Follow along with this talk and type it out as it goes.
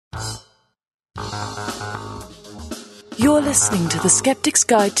You're listening to The Skeptic's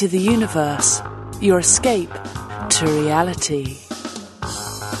Guide to the Universe, your escape to reality.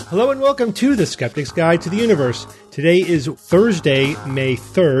 Hello and welcome to The Skeptic's Guide to the Universe. Today is Thursday, May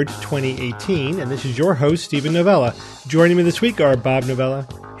 3rd, 2018, and this is your host, Stephen Novella. Joining me this week are Bob Novella.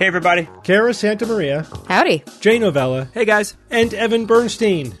 Hey, everybody. Kara Santamaria. Howdy. Jay Novella. Hey, guys. And Evan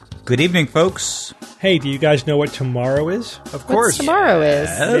Bernstein. Good evening, folks. Hey, do you guys know what tomorrow is? Of course. What's tomorrow is?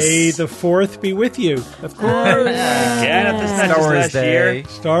 May the 4th be with you. Of course. Yeah, that's not Star just Wars last Day. year.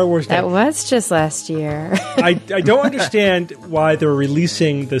 Star Wars Day. That was just last year. I don't understand why they're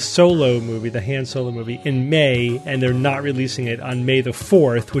releasing the Solo movie, the Han Solo movie, in May, and they're not releasing it on May the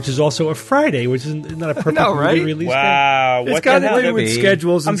 4th, which is also a Friday, which is not a perfect No, right? movie release day. Wow. It's What got the to hell? do with be?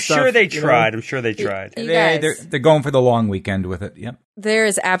 schedules and I'm stuff. sure they you know? tried. I'm sure they tried. You guys, They're going for the long weekend with it. Yep. there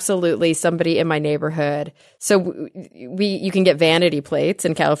is absolutely somebody in my neighborhood. So you can get vanity plates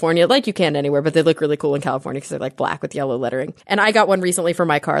in California, like you can anywhere, but they look really cool in California because they're like black with yellow lettering. And I got one recently for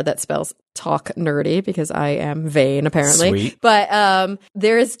my car that spells talk nerdy because I am vain, apparently. Sweet. But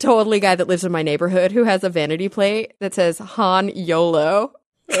there is totally a guy that lives in my neighborhood who has a vanity plate that says Han YOLO.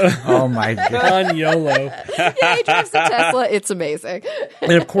 Oh, my God. On YOLO. Yeah, he drives a Tesla. It's amazing.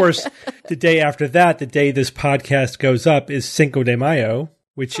 And of course, the day after that, the day this podcast goes up, is Cinco de Mayo,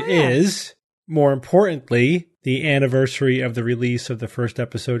 which is, more importantly, the anniversary of the release of the first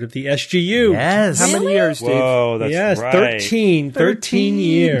episode of the SGU. Yes. How many years, Steve? Whoa, that's Yes, right. 13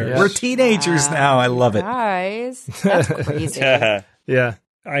 years. We're teenagers now. I love it. Guys, that's crazy. Yeah.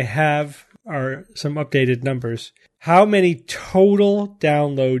 I have some updated numbers. How many total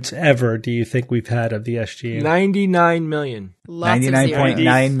downloads ever do you think we've had of the SGU? 99 million. Lots of zeros.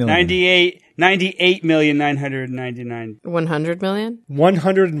 99.9 million. 98,999. 100 million?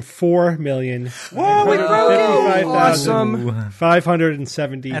 104 million. Whoa, we broke it. Awesome.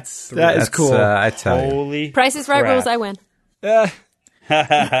 570. That is cool. I tell you. Holy Price is Right crap. rules, I win.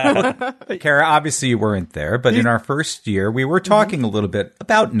 Kara, obviously you weren't there, but in our first year, we were talking a little bit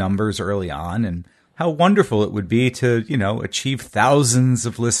about numbers early on and how wonderful it would be to, achieve thousands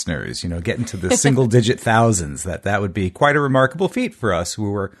of listeners, get into the single-digit thousands. That would be quite a remarkable feat for us, who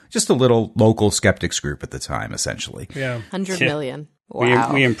were just a little local skeptics group at the time, essentially. Yeah. 100 Yeah. million.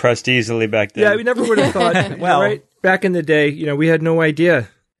 Wow. We impressed easily back then. Yeah, we never would have thought. Well- right? Back in the day, we had no idea.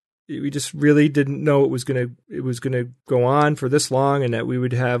 We just really didn't know it was gonna go on for this long, and that we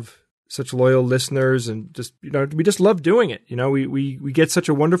would have such loyal listeners, and just we just love doing it. We get such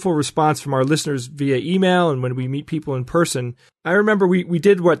a wonderful response from our listeners via email, and when we meet people in person. I remember we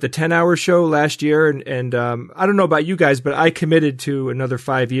did the 10-hour show last year, and I don't know about you guys, but I committed to another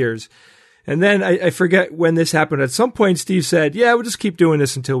 5 years. And then I forget when this happened. At some point, Steve said, "Yeah, we'll just keep doing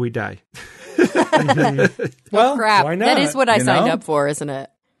this until we die." Well, Crap. why not? That is what I You signed know? up for, isn't it?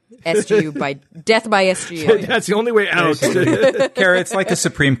 SGU by death by SGU. That's the only way out. Kara, it's like a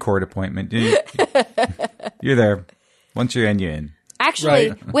Supreme Court appointment. You're there. Once you're in, you're in. Actually,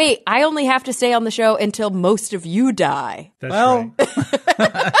 Right. wait, I only have to stay on the show until most of you die. That's Well,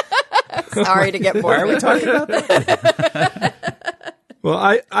 right. Sorry to get why are we morbid. talking about that? Well,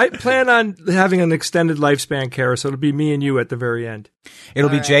 I plan on having an extended lifespan, Kara, so it'll be me and you at the very end. It'll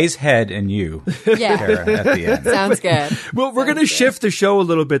be Jay's head and you, Yeah, Kara, at the end. sounds good. Well, we're going to shift the show a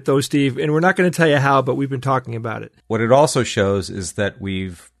little bit, though, Steve, and we're not going to tell you how, but we've been talking about it. What it also shows is that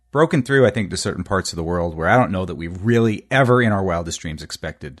we've broken through, I think, to certain parts of the world where I don't know that we've really ever in our wildest dreams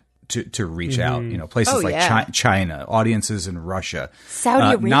expected to reach out. Places Oh, like yeah. China, audiences in Russia.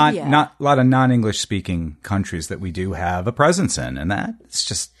 Saudi Arabia. Not a lot of non-English speaking countries that we do have a presence in. And it's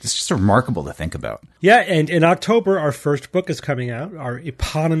just remarkable to think about. Yeah, and in October, our first book is coming out, our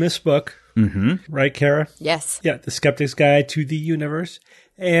eponymous book. Mm-hmm. Right, Kara? Yes. Yeah, The Skeptic's Guide to the Universe.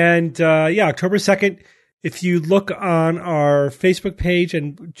 And October 2nd, if you look on our Facebook page,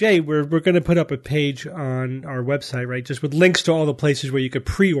 and Jay, we're going to put up a page on our website, right, just with links to all the places where you could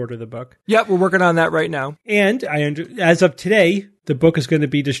pre-order the book. Yep, we're working on that right now. And as of today, the book is going to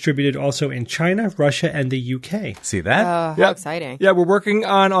be distributed also in China, Russia, and the UK. See that? How Yep. exciting. Yeah, we're working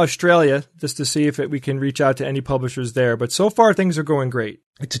on Australia just to see if we can reach out to any publishers there. But so far, things are going great.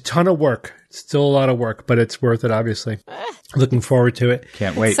 It's a ton of work. It's still a lot of work, but it's worth it, obviously. Looking forward to it.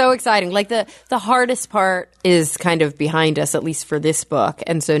 Can't wait. So exciting. Like the hardest part is kind of behind us, at least for this book.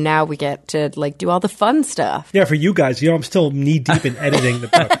 And so now we get to do all the fun stuff. Yeah, for you guys, I'm still knee deep in editing the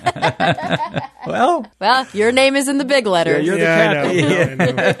book. Well, Your name is in the big letters. you're the I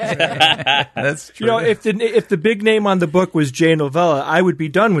know. that's true. if the big name on the book was Jay Novella, I would be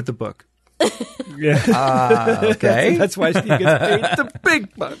done with the book. Yeah. Okay. That's why Steve gets paid the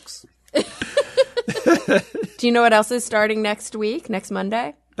big bucks. Do you know what else is starting next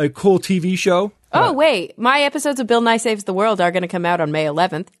Monday? a cool TV show. Oh, wait. My episodes of Bill Nye Saves the World are going to come out on May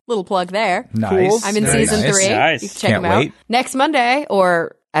 11th. Little plug there. Nice. I'm in Very season nice. 3. Nice. You can check Can't them out. wait. Next Monday,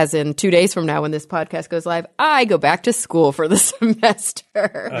 or as in 2 days from now when this podcast goes live, I go back to school for the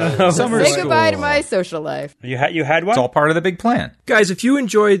semester. Summer Say school. goodbye to my social life. You had one? It's all part of the big plan. Guys, if you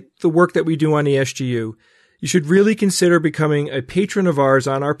enjoy the work that we do on the SGU, you should really consider becoming a patron of ours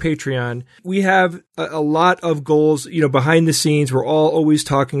on our Patreon. We have a lot of goals, behind the scenes. We're all always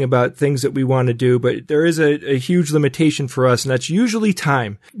talking about things that we want to do, but there is a huge limitation for us, and that's usually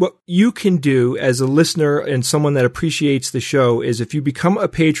time. What you can do as a listener and someone that appreciates the show is if you become a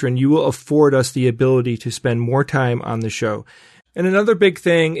patron, you will afford us the ability to spend more time on the show. And another big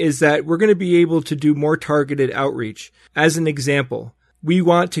thing is that we're going to be able to do more targeted outreach. As an example, we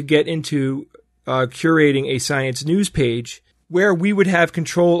want to get into curating a science news page where we would have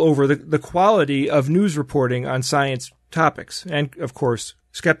control over the quality of news reporting on science topics and, of course,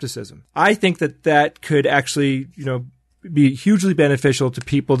 skepticism. I think that could actually, be hugely beneficial to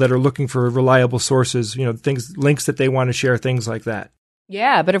people that are looking for reliable sources, links that they want to share, things like that.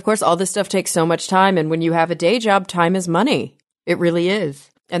 Yeah, but of course, all this stuff takes so much time. And when you have a day job, time is money. It really is.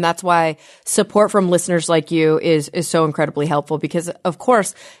 And that's why support from listeners like you is so incredibly helpful because, of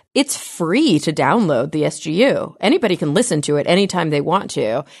course, it's free to download the SGU. Anybody can listen to it anytime they want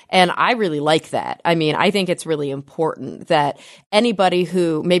to. And I really like that. I mean, I think it's really important that anybody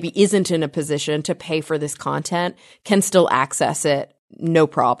who maybe isn't in a position to pay for this content can still access it. No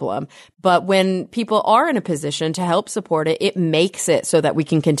problem. But when people are in a position to help support it, it makes it so that we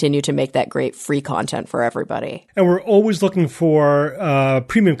can continue to make that great free content for everybody. And we're always looking for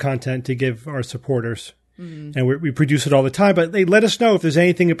premium content to give our supporters. And we produce it all the time, but they let us know if there's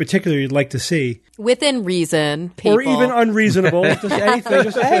anything in particular you'd like to see. Within reason, people. Or even unreasonable. Just anything.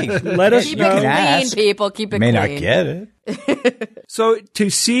 Just, hey, let us Keep know. it clean, ask. people. Keep it May clean. not get it. So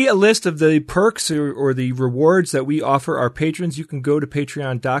to see a list of the perks or the rewards that we offer our patrons, you can go to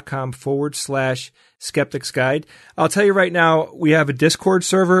patreon.com/Skeptics Guide. I'll tell you right now, we have a Discord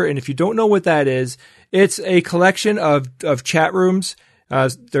server, and if you don't know what that is, it's a collection of chat rooms.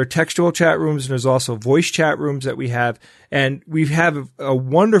 There are textual chat rooms, and there's also voice chat rooms that we have. And we have a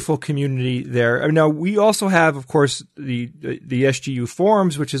wonderful community there. Now, we also have, of course, the SGU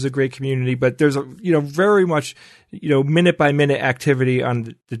forums, which is a great community, but there's very much, minute by minute activity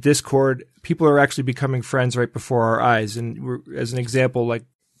on the Discord. People are actually becoming friends right before our eyes. And as an example, like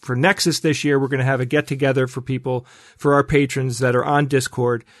for Nexus this year, we're going to have a get together for our patrons that are on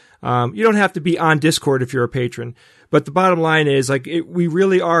Discord. You don't have to be on Discord if you're a patron. But the bottom line is, we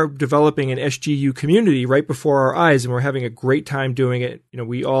really are developing an SGU community right before our eyes, and we're having a great time doing it.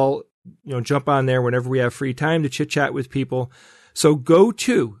 We all, jump on there whenever we have free time to chit chat with people. So go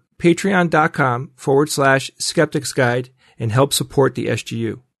to patreon.com/Skeptics Guide and help support the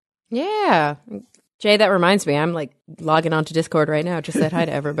SGU. Yeah. Jay, that reminds me. I'm logging on to Discord right now. Just said hi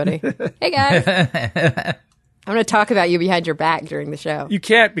to everybody. Hey, guys. I'm going to talk about you behind your back during the show. You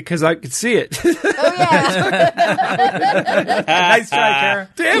can't because I can see it. Oh, yeah. Nice try, Karen.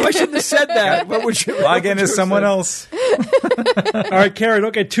 Damn, I shouldn't have said that. What would you Log in as someone else. All right, Karen,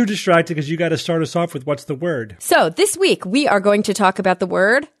 don't get too distracted because you got to start us off with what's the word. So this week, we are going to talk about the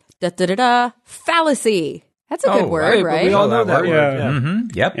word fallacy. That's a good word, right? We all know that word. Yeah. Mm-hmm.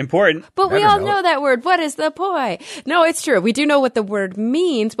 Yep. Important. But we Better all know know it. that word. What is the point? No, it's true. We do know what the word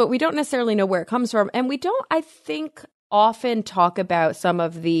means, but we don't necessarily know where it comes from. And we don't, I think, often talk about some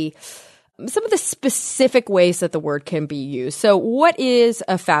of the specific ways that the word can be used. So what is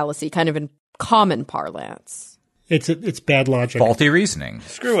a fallacy, kind of in common parlance? It's bad logic. Faulty reasoning.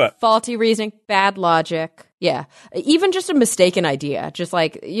 Screw up. Faulty reasoning, bad logic. Yeah. Even just a mistaken idea, just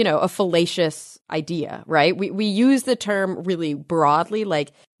a fallacious idea, right? We use the term really broadly,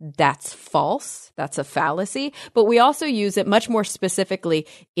 like that's false, that's a fallacy, but we also use it much more specifically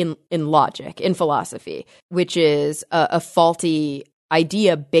in logic, in philosophy, which is a faulty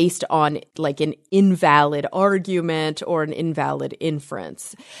idea based on an invalid argument or an invalid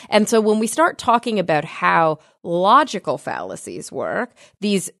inference. And so when we start talking about how logical fallacies work,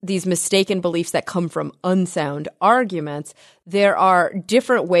 these mistaken beliefs that come from unsound arguments, there are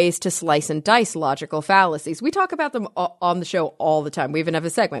different ways to slice and dice logical fallacies. We talk about them on the show all the time. We even have a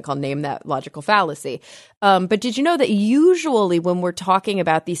segment called Name That Logical Fallacy. But did you know that usually when we're talking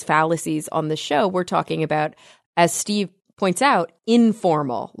about these fallacies on the show, we're talking about, as Steve points out,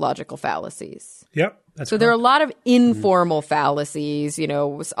 informal logical fallacies. Yep. So there are a lot of informal fallacies,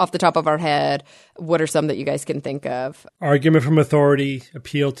 off the top of our head. What are some that you guys can think of? Argument from authority,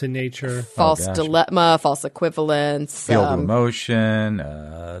 appeal to nature. False dilemma, false equivalence. Field of emotion.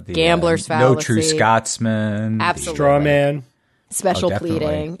 The Gambler's No fallacy. true Scotsman. Absolutely. Straw man. special definitely.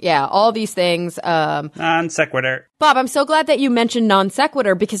 pleading. Yeah, all these things. Non sequitur. Bob, I'm so glad that you mentioned non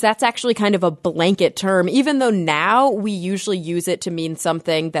sequitur because that's actually kind of a blanket term, even though now we usually use it to mean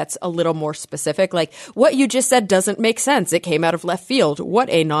something that's a little more specific. Like, what you just said doesn't make sense. It came out of left field. What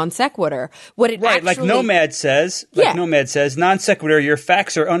a non sequitur. What it Right, actually, like Nomad says. Non sequitur, your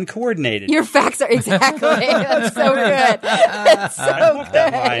facts are uncoordinated. Your facts are exactly. That's so good. That's so good.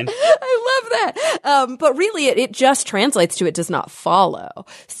 that line. I love that. But really, it just translates to it does not follow.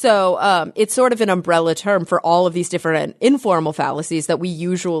 So it's sort of an umbrella term for all of these different informal fallacies that we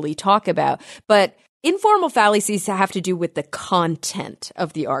usually talk about. But informal fallacies have to do with the content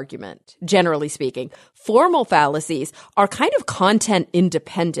of the argument, generally speaking. Formal fallacies are kind of content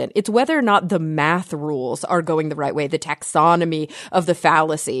independent. It's whether or not the math rules are going the right way. The taxonomy of the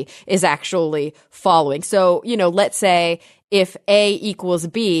fallacy is actually following. So, let's say if A equals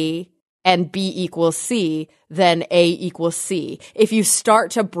B, and B equals C, then A equals C. If you start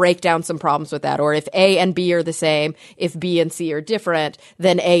to break down some problems with that, or if A and B are the same, if B and C are different,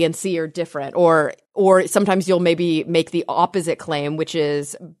 then A and C are different. Or sometimes you'll maybe make the opposite claim, which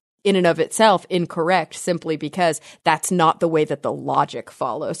is in and of itself incorrect simply because that's not the way that the logic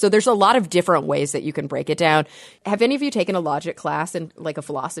follows. So there's a lot of different ways that you can break it down. Have any of you taken a logic class in like a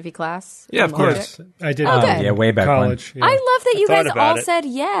philosophy class? Yeah, of course. I did. Okay. Yeah, way back college. when. Yeah. I love that you thought guys about all it. said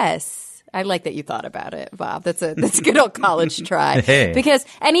yes. I like that you thought about it, Bob. That's a good old college try. Hey.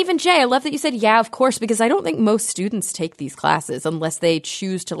 And even Jay, I love that you said, yeah, of course, because I don't think most students take these classes unless they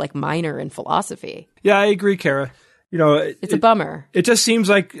choose to like minor in philosophy. Yeah, I agree, Kara. It's a bummer. It just seems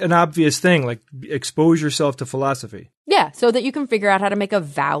like an obvious thing, like expose yourself to philosophy. Yeah, so that you can figure out how to make a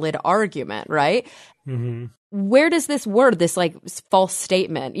valid argument, right? Mm-hmm. Where does this word, this like false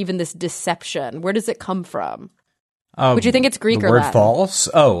statement, even this deception, where does it come from? Would you think it's Greek the or word Latin? false?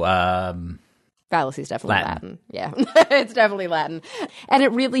 Fallacy is definitely Latin. Latin. Yeah, it's definitely Latin. And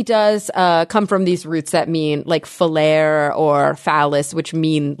it really does come from these roots that mean like phalair or phallus, which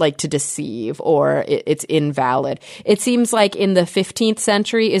mean like to deceive or it's invalid. It seems like in the 15th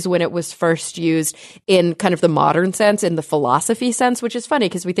century is when it was first used in kind of the modern sense, in the philosophy sense, which is funny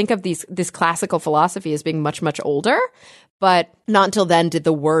because we think of this classical philosophy as being much, much older. But not until then did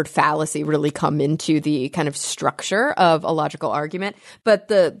the word fallacy really come into the kind of structure of a logical argument. But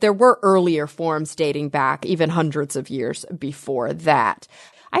there were earlier forms dating back even hundreds of years before that.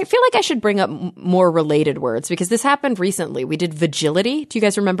 I feel like I should bring up more related words because this happened recently. We did vigility. Do you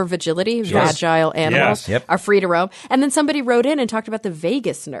guys remember vigility? Yes. Vagile animals Yes. Yep. are free to roam. And then somebody wrote in and talked about the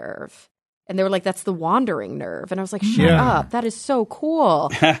vagus nerve. And they were like, that's the wandering nerve. And I was like, shut up. That is so cool.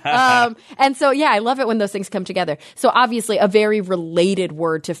 And so, yeah, I love it when those things come together. So obviously a very related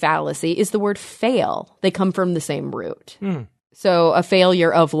word to fallacy is the word fail. They come from the same root. So a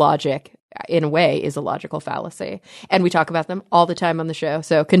failure of logic, in a way, is a logical fallacy. And we talk about them all the time on the show.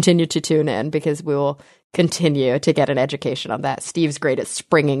 So continue to tune in because we will continue to get an education on that. Steve's great at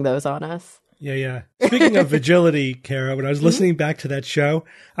springing those on us. Yeah. Speaking of vigility, Kara, when I was listening back to that show,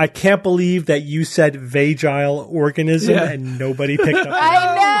 I can't believe that you said vagile organism and nobody picked up.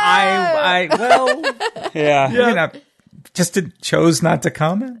 I know. well, Yeah. Just chose not to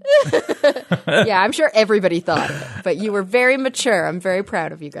comment. Yeah, I'm sure everybody thought it, but you were very mature. I'm very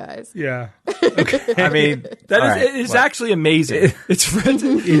proud of you guys. Yeah. I mean, It is actually amazing. It's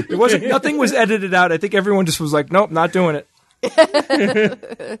it wasn't. Nothing was edited out. I think everyone just was like, nope, not doing it.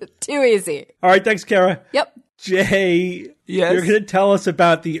 Too easy. All right. Thanks, Kara. Yep. Jay, Yes? you're going to tell us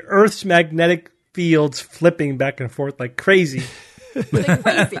about the Earth's magnetic fields flipping back and forth like crazy.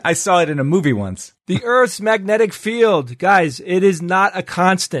 Crazy. I saw it in a movie once. The Earth's magnetic field, guys, it is not a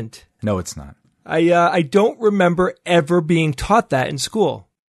constant. No, it's not. I don't remember ever being taught that in school.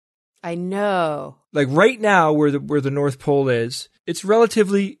 I know. Like right now, where the North Pole is, it's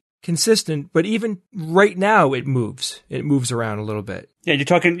relatively consistent, but even right now, it moves. It moves around a little bit. Yeah, you're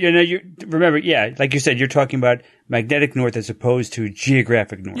talking, remember, like you said, you're talking about magnetic north as opposed to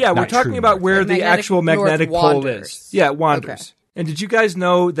geographic north. Yeah, we're Not talking true about north. where the Magnetic actual north magnetic pole wanders. is. Yeah, it wanders. Okay. And did you guys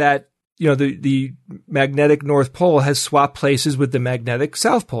know that the magnetic North Pole has swapped places with the magnetic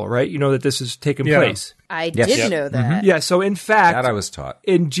South Pole, right? You know that this has taken place. I Yes. did Yep. know that. Yeah, so in fact, That I was taught.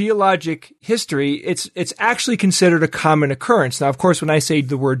 in geologic history, it's actually considered a common occurrence. Now, of course, when I say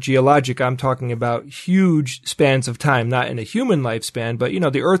the word geologic, I'm talking about huge spans of time, not in a human lifespan, but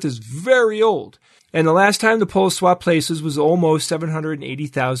the Earth is very old. And the last time the poles swapped places was almost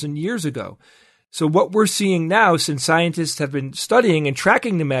 780,000 years ago. So what we're seeing now, since scientists have been studying and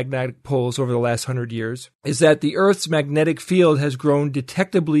tracking the magnetic poles over the last 100 years, is that the Earth's magnetic field has grown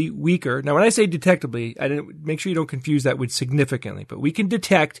detectably weaker. Now, when I say detectably, make sure you don't confuse that with significantly, but we can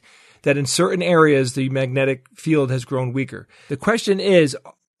detect that in certain areas the magnetic field has grown weaker. The question is,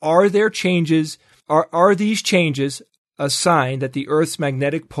 are these changes a sign that the Earth's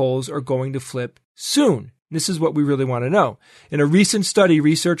magnetic poles are going to flip soon? This is what we really want to know. In a recent study,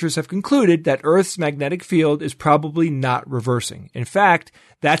 researchers have concluded that Earth's magnetic field is probably not reversing. In fact,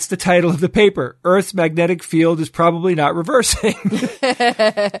 that's the title of the paper. Earth's magnetic field is probably not reversing.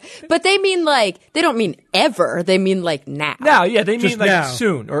 But they mean they don't mean ever. They mean now. Now, yeah, they Just mean now.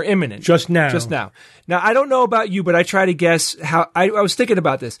 soon or imminent. Just now. Just now. Now, I don't know about you, but I try to guess how, I was thinking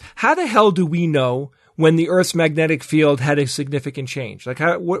about this. How the hell do we know when the Earth's magnetic field had a significant change?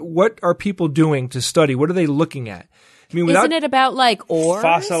 What are people doing to study? What are they looking at? I mean, Isn't it about ores?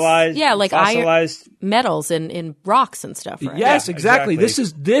 Fossilized. Yeah, fossilized. iron metals in rocks and stuff, right? Yes, Yeah, exactly.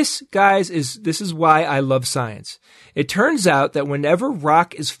 exactly. This is why I love science. It turns out that whenever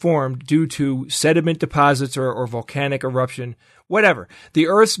rock is formed due to sediment deposits or volcanic eruption, whatever, the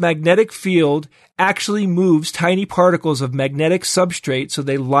Earth's magnetic field actually moves tiny particles of magnetic substrate so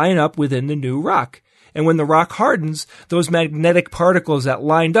they line up within the new rock. And when the rock hardens, those magnetic particles that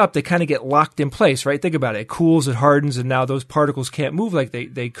lined up, they kind of get locked in place, right? Think about it. It cools, it hardens, and now those particles can't move like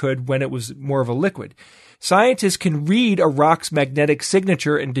they could when it was more of a liquid. Scientists can read a rock's magnetic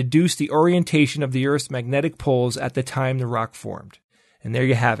signature and deduce the orientation of the Earth's magnetic poles at the time the rock formed. And there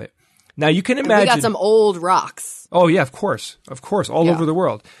you have it. Now you can imagine. We got some old rocks. Oh yeah, of course, all over the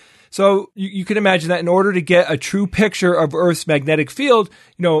world. So you can imagine that in order to get a true picture of Earth's magnetic field,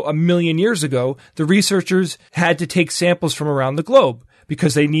 a million years ago, the researchers had to take samples from around the globe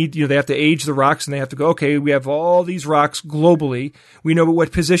because they need, they have to age the rocks and they have to go, okay, we have all these rocks globally. We know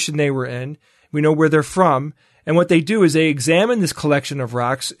what position they were in. We know where they're from. And what they do is they examine this collection of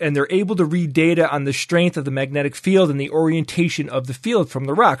rocks and they're able to read data on the strength of the magnetic field and the orientation of the field from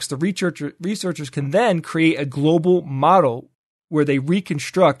the rocks. The researchers can then create a global model where they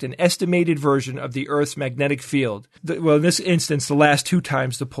reconstruct an estimated version of the Earth's magnetic field. In this instance, the last two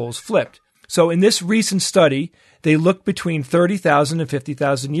times the poles flipped. So in this recent study, they looked between 30,000 and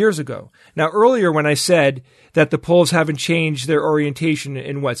 50,000 years ago. Now, earlier when I said that the poles haven't changed their orientation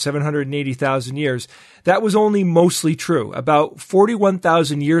in 780,000 years, that was only mostly true. About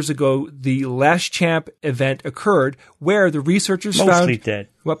 41,000 years ago, the Last Champ event occurred where the researchers found... Mostly dead.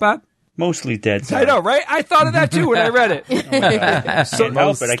 What, Bob? Mostly dead. I know, right? I thought of that too when I read it.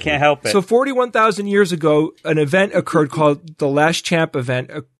 I can't help it. So 41,000 years ago, an event occurred called the Last Champ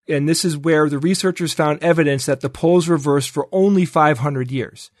event, and this is where the researchers found evidence that the poles reversed for only 500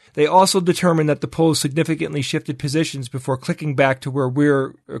 years. They also determined that the poles significantly shifted positions before clicking back to where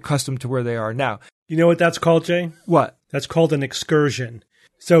we're accustomed to where they are now. You know what that's called, Jay? What? That's called an excursion.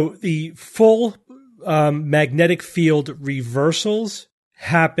 So the full magnetic field reversals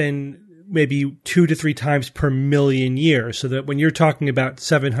happen maybe 2 to 3 times per million years. So that when you're talking about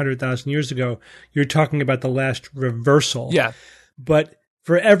 700,000 years ago, you're talking about the last reversal. Yeah. But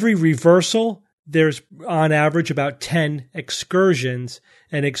for every reversal, there's on average about 10 excursions.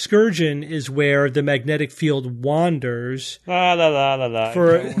 An excursion is where the magnetic field wanders for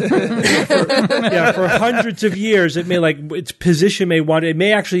hundreds of years. It may its position may wander. It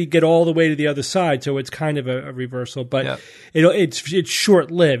may actually get all the way to the other side, so it's kind of a reversal. But it's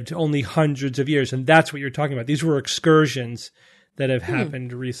short lived, only hundreds of years, and that's what you're talking about. These were excursions that have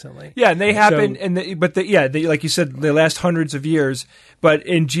happened recently. Yeah, and they happen, they, like you said, they last hundreds of years. But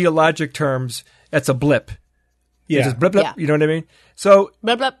in geologic terms, that's a blip. Yeah, just blip, blip. Yeah. You know what I mean? So,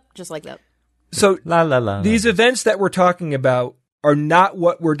 Blah, blah, just like that. So La la la. these events that we're talking about are not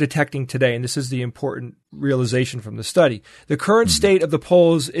what we're detecting today, and this is the important realization from the study. The current state of the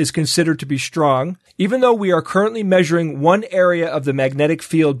poles is considered to be strong. Even though we are currently measuring one area of the magnetic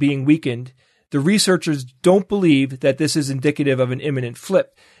field being weakened, the researchers don't believe that this is indicative of an imminent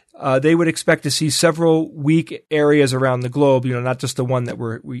flip. They would expect to see several weak areas around the globe, not just the one that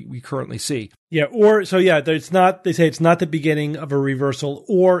we currently see. Yeah, it's not, they say it's not the beginning of a reversal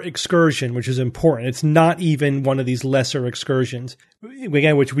or excursion, which is important. It's not even one of these lesser excursions,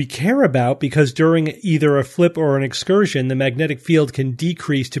 again, which we care about because during either a flip or an excursion, the magnetic field can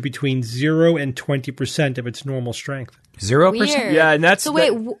decrease to between 0 and 20% of its normal strength. 0%? Weird. Yeah, and that's so.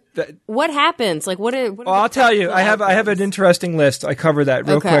 Wait, what happens? What I'll tell you. I have an interesting list. I cover that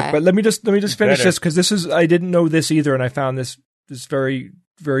real quick, but let me just finish this because I didn't know this either, and I found this very,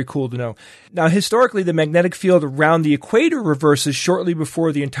 very cool to know. Now, historically, the magnetic field around the equator reverses shortly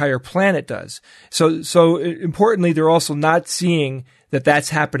before the entire planet does. So importantly, they're also not seeing that that's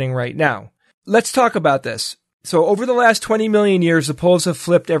happening right now. Let's talk about this. So over the last 20 million years, the poles have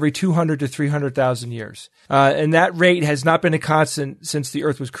flipped every 200 to 300,000 years. And that rate has not been a constant since the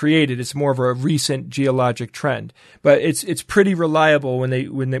Earth was created. It's more of a recent geologic trend. But it's pretty reliable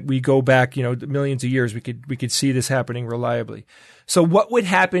when we go back, millions of years, we could see this happening reliably. So what would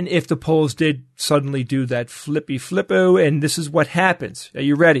happen if the poles did suddenly do that flippy flippo? And this is what happens. Are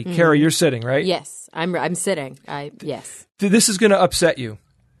you ready? Mm-hmm. Kara, you're sitting, right? Yes, I'm sitting. Yes. This is going to upset you.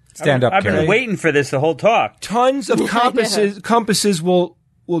 Stand up, I've been Kara. waiting for this the whole talk. Tons of compasses will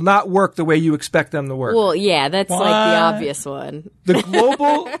not work the way you expect them to work. Well, yeah, that's like the obvious one. The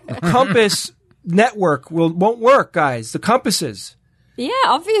global compass network won't work, guys. The compasses. Yeah,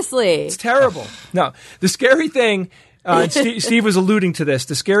 obviously. It's terrible. No, the scary thing, and Steve was alluding to this,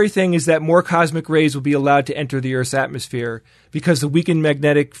 the scary thing is that more cosmic rays will be allowed to enter the Earth's atmosphere because the weakened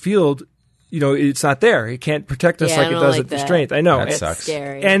magnetic field, it's not there. It can't protect us like it does at the strength. I know. That sucks.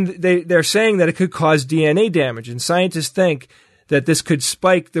 Scary. And they're saying that it could cause DNA damage, and scientists think that this could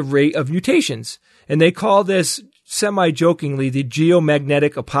spike the rate of mutations. And they call this, semi-jokingly, the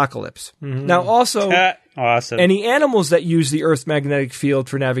geomagnetic apocalypse. Mm-hmm. Now, also, awesome. Any animals that use the Earth's magnetic field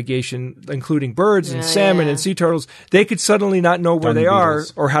for navigation, including birds and salmon and sea turtles, they could suddenly not know where they are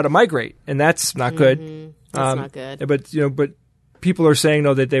or how to migrate, and that's not good. That's not good. But people are saying,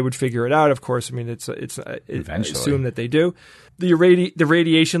 though, that they would figure it out. Of course, I mean, it's assume that they do. The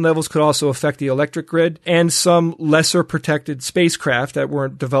radiation levels could also affect the electric grid, and some lesser protected spacecraft that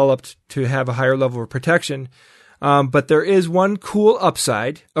weren't developed to have a higher level of protection. But there is one cool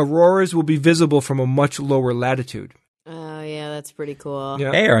upside. Auroras will be visible from a much lower latitude. Oh, yeah, that's pretty cool.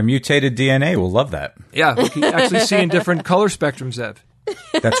 Yeah. Hey, our mutated DNA will love that. Yeah, we can actually see in different color spectrums, Ev.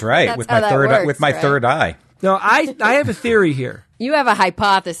 That's right. That's with how my that works, with my right? third eye. No, I have a theory here. You have a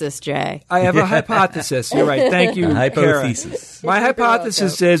hypothesis, Jay. I have a hypothesis. You're right. Thank you, A Kara. hypothesis. My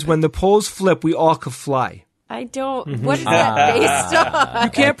hypothesis is when the poles flip, we all could fly. I don't. What is that based on? You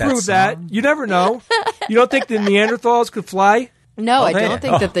can't prove that. You never know. You don't think the Neanderthals could fly? No, I don't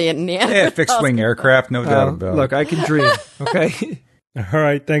think that the Neanderthals. Yeah, fixed-wing aircraft, no doubt about it. Look, I can dream. Okay. All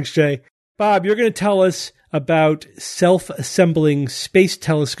right. Thanks, Jay. Bob, you're going to tell us about self-assembling space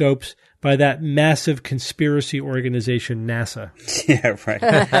telescopes by that massive conspiracy organization, NASA. Yeah,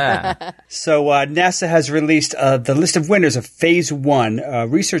 right. So NASA has released the list of winners of Phase 1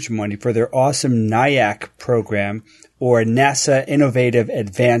 research money for their awesome NIAC program, or NASA Innovative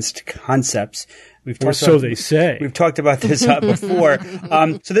Advanced Concepts. They say. We've talked about this before.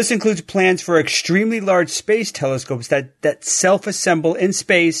 So this includes plans for extremely large space telescopes that self-assemble in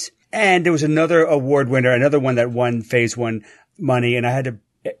space. And there was another award winner, another one that won Phase 1 money, and I had to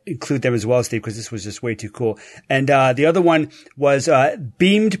include them as well, Steve, because this was just way too cool. And the other one was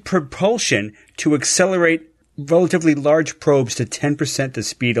beamed propulsion to accelerate relatively large probes to 10% the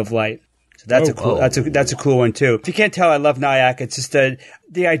speed of light. So that's a cool one too. If you can't tell, I love NIAC. It's just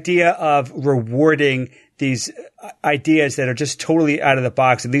the idea of rewarding these ideas that are just totally out of the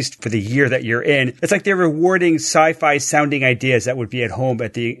box, at least for the year that you're in. It's like they're rewarding sci-fi sounding ideas that would be at home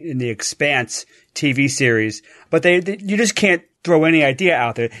in the Expanse TV series, but you just can't throw any idea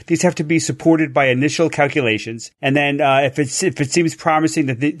out there. These have to be supported by initial calculations, and then if it seems promising,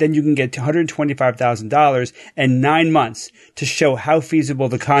 then you can get $125,000 and 9 months to show how feasible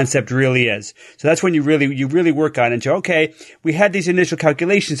the concept really is. So that's when you really work on it and say, okay, we had these initial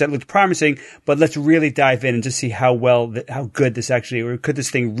calculations that looked promising, but let's really dive in and just see how good this actually, or could this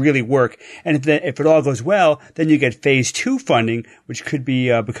thing really work? And if it all goes well, then you get Phase 2 funding, which could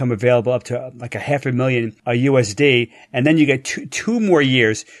become available up to like $500,000 USD, and then you get two more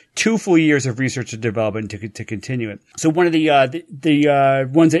years, 2 full years of research and development to continue it. So one of the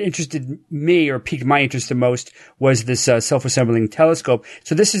ones that interested me or piqued my interest the most was this self-assembling telescope.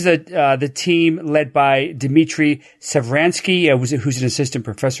 So this is the team led by Dmitry Savransky, who's an assistant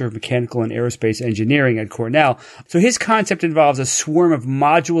professor of mechanical and aerospace engineering at Cornell. So his concept involves a swarm of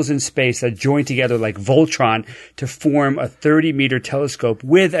modules in space that join together like Voltron to form a 30-meter telescope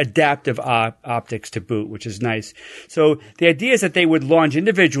with adaptive optics to boot, which is nice. So the idea is that they would launch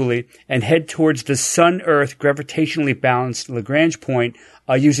individually and head towards the Sun-Earth gravitationally balanced Lagrange point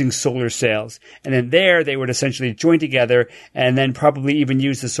using solar sails. And then there they would essentially join together and then probably even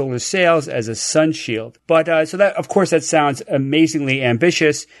use the solar sails as a sun shield. But so that, of course, that sounds amazingly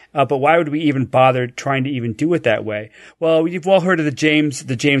ambitious, but why would we even bother trying to even do it that way? Well, you've all heard of the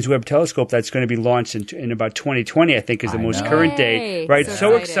James Webb Telescope that's going to be launched in about 2020, I think is the most current date, right?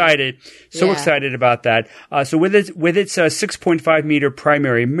 So excited about that. So with its 6.5 meter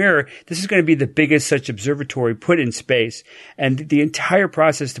primary mirror. This is going to be the biggest such observatory put in space. And the entire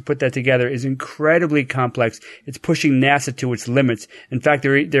process to put that together is incredibly complex. It's pushing NASA to its limits. In fact,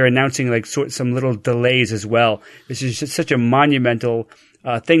 they're announcing like some little delays as well. This is just such a monumental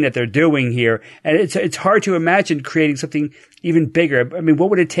thing that they're doing here. And it's hard to imagine creating something even bigger. I mean,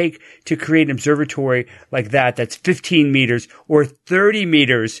 what would it take to create an observatory like that's 15 meters or 30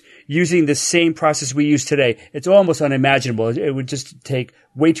 meters using the same process we use today? It's almost unimaginable. It would just take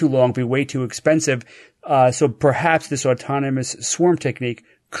way too long, be way too expensive. So perhaps this autonomous swarm technique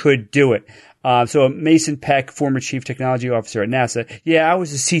could do it. So Mason Peck, former chief technology officer at NASA. Yeah, I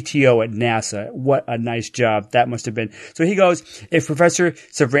was a CTO at NASA. What a nice job that must have been. So he goes, if Professor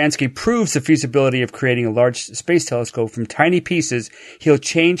Savransky proves the feasibility of creating a large space telescope from tiny pieces, he'll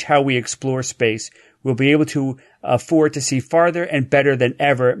change how we explore space. We'll be able to afford to see farther and better than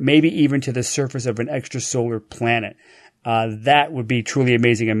ever, maybe even to the surface of an extrasolar planet. That would be truly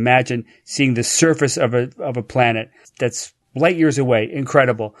amazing. Imagine seeing the surface of a planet that's light years away.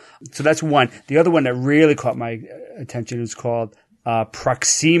 Incredible. So that's one. The other one that really caught my attention is called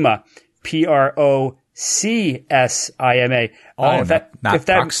Proxima. Procsima. Not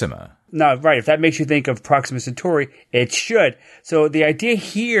Proxima. No, right. If that makes you think of Proxima Centauri, it should. So the idea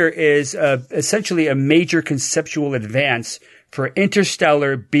here is essentially a major conceptual advance for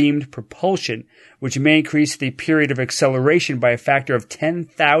interstellar beamed propulsion, which may increase the period of acceleration by a factor of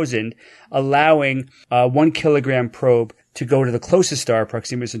 10,000, allowing a 1 kilogram probe to go to the closest star,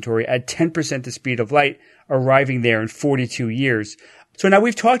 Proxima Centauri, at 10% the speed of light, arriving there in 42 years. So now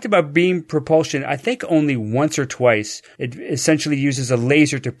we've talked about beam propulsion, I think only once or twice. It essentially uses a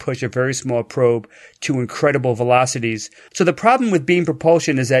laser to push a very small probe to incredible velocities. So the problem with beam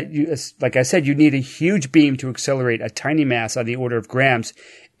propulsion is that, like I said, you need a huge beam to accelerate a tiny mass on the order of grams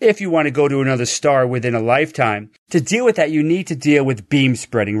if you want to go to another star within a lifetime. To deal with that, you need to deal with beam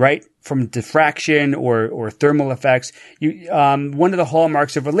spreading, right? From diffraction or thermal effects. One of the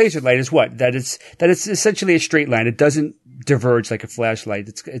hallmarks of a laser light is what? That it's essentially a straight line. It doesn't diverge like a flashlight.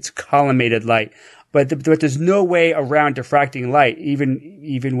 It's collimated light. But there's no way around diffracting light,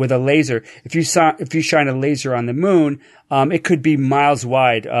 even with a laser. If you shine a laser on the moon, it could be miles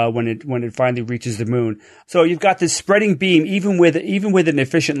wide when it finally reaches the moon. So you've got this spreading beam, even with an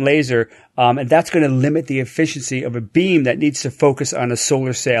efficient laser, and that's going to limit the efficiency of a beam that needs to focus on a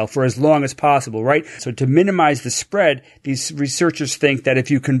solar sail for as long as possible, right? So to minimize the spread, these researchers think that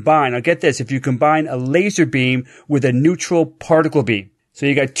if you combine a laser beam with a neutral particle beam. So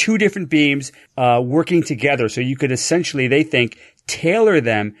you got two different beams working together. So you could essentially, they think, tailor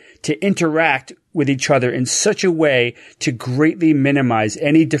them to interact with each other in such a way to greatly minimize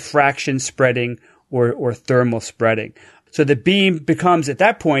any diffraction spreading or thermal spreading. So the beam becomes, at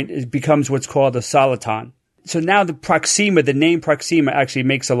that point, it becomes what's called a soliton. So now the name Proxima actually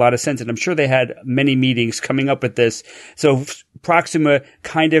makes a lot of sense. And I'm sure they had many meetings coming up with this. So Proxima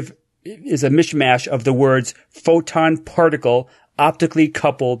kind of is a mishmash of the words photon particle, optically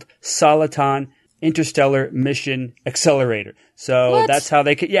coupled soliton interstellar mission accelerator. So that's how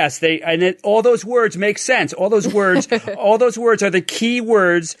they could, all those words make sense. All those words are the key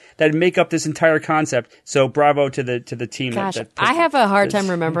words that make up this entire concept. So bravo to the team. Gosh, I have a hard time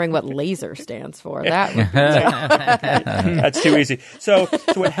remembering what laser stands for. That's too easy. So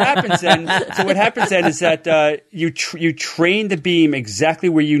what happens then is that, you train the beam exactly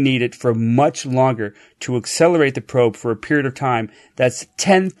where you need it for much longer to accelerate the probe for a period of time that's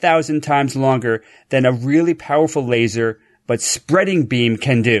 10,000 times longer than a really powerful laser but spreading beam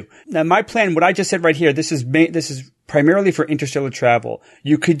can do. Now, my plan, what I just said right here, this is primarily for interstellar travel.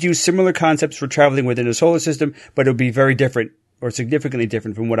 You could use similar concepts for traveling within a solar system, but it would be very different or significantly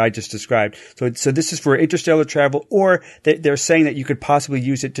different from what I just described. So this is for interstellar travel, or they're saying that you could possibly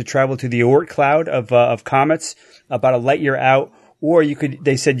use it to travel to the Oort cloud of comets about a light year out, or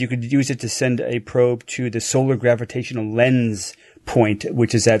they said you could use it to send a probe to the solar gravitational lens point,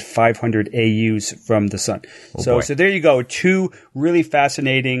 which is at 500 AUs from the sun. So there you go. Two really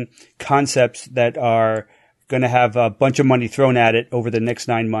fascinating concepts that are going to have a bunch of money thrown at it over the next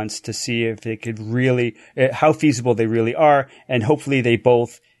 9 months to see if they could really, how feasible they really are. And hopefully they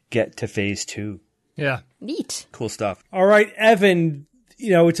both get to phase 2. Yeah. Neat. Cool stuff. All right, Evan,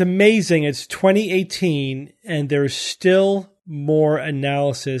 it's amazing. It's 2018 and there's still more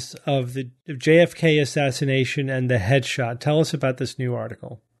analysis of the JFK assassination and the headshot. Tell us about this new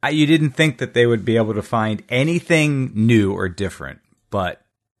article. You didn't think that they would be able to find anything new or different, but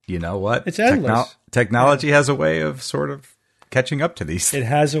you know what? It's endless. Technology has a way of sort of catching up to these. It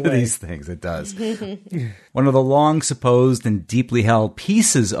has a way. These things. It does. One of the long supposed and deeply held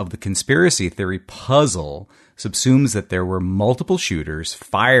pieces of the conspiracy theory puzzle subsumes that there were multiple shooters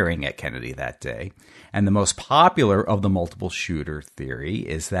firing at Kennedy that day. And the most popular of the multiple shooter theory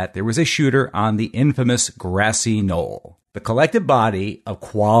is that there was a shooter on the infamous grassy knoll. The collective body of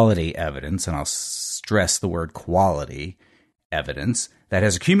quality evidence, and I'll stress the word quality evidence, that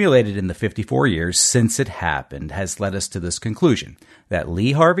has accumulated in the 54 years since it happened has led us to this conclusion, that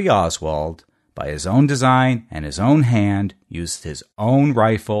Lee Harvey Oswald, by his own design and his own hand, used his own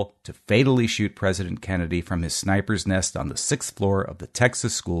rifle to fatally shoot President Kennedy from his sniper's nest on the 6th floor of the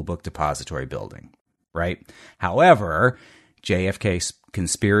Texas School Book Depository Building. Right? However, JFK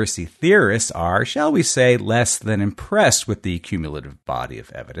conspiracy theorists are, shall we say, less than impressed with the cumulative body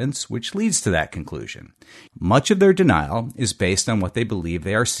of evidence, which leads to that conclusion. Much of their denial is based on what they believe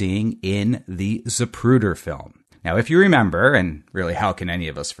they are seeing in the Zapruder film. Now, if you remember, and really how can any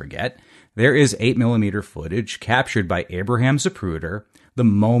of us forget, there is 8mm footage captured by Abraham Zapruder the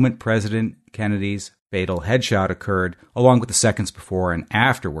moment President Kennedy's fatal headshot occurred, along with the seconds before and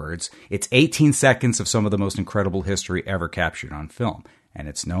afterwards. It's 18 seconds of some of the most incredible history ever captured on film, and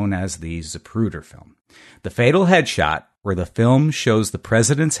it's known as the Zapruder film. The fatal headshot, where the film shows the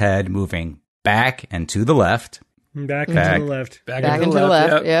president's head moving back and to the left. Back and to the left. Back and to the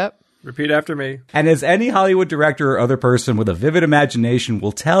left, yep. Repeat after me. And as any Hollywood director or other person with a vivid imagination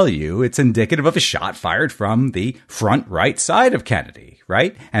will tell you, it's indicative of a shot fired from the front right side of Kennedy,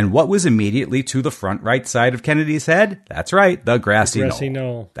 right? And what was immediately to the front right side of Kennedy's head? That's right, the grassy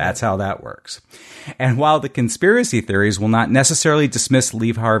knoll. That's how that works. And while the conspiracy theories will not necessarily dismiss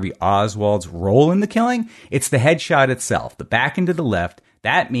Lee Harvey Oswald's role in the killing, it's the headshot itself, the back and to the left.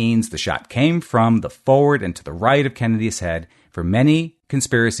 That means the shot came from the forward and to the right of Kennedy's head. For many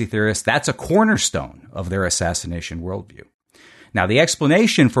conspiracy theorists, that's a cornerstone of their assassination worldview. Now, the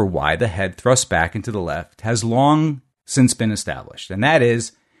explanation for why the head thrusts back into the left has long since been established, and that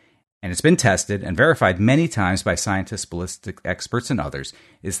is, and it's been tested and verified many times by scientists, ballistic experts, and others,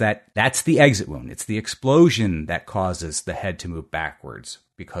 is that that's the exit wound. It's the explosion that causes the head to move backwards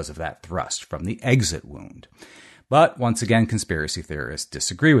because of that thrust from the exit wound. But once again, conspiracy theorists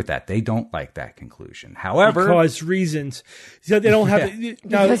disagree with that. They don't like that conclusion. However, because reasons. So they don't have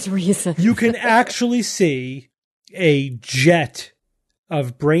Because reasons. You can actually see a jet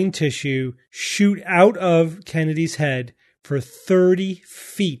of brain tissue shoot out of Kennedy's head for 30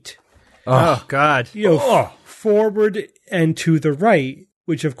 feet. Oh God. Forward and to the right,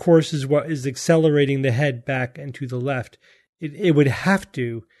 which of course is what is accelerating the head back and to the left. It would have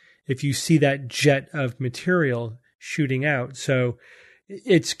to, if you see that jet of material shooting out. So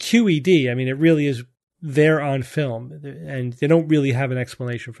it's QED. I mean, it really is there on film, and they don't really have an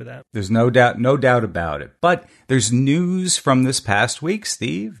explanation for that. There's no doubt about it. But there's news from this past week,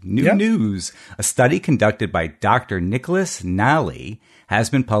 Steve. News. A study conducted by Dr. Nicholas Nally has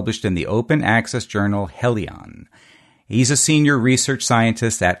been published in the open access journal Helion. He's a senior research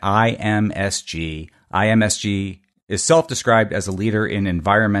scientist at IMSG. IMSG is self-described as a leader in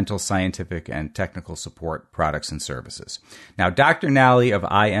environmental, scientific, and technical support products and services. Now, Dr. Nally of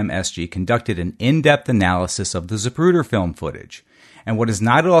IMSG conducted an in-depth analysis of the Zapruder film footage. And what is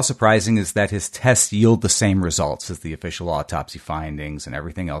not at all surprising is that his tests yield the same results as the official autopsy findings and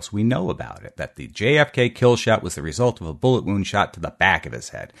everything else we know about it, that the JFK kill shot was the result of a bullet wound shot to the back of his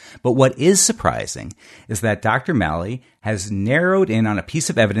head. But what is surprising is that Dr. Nally has narrowed in on a piece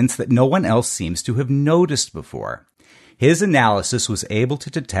of evidence that no one else seems to have noticed before. His analysis was able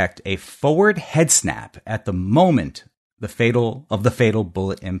to detect a forward head snap at the moment the fatal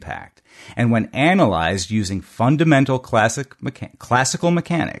bullet impact. And when analyzed using fundamental classical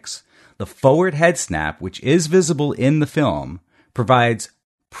mechanics, the forward head snap, which is visible in the film, provides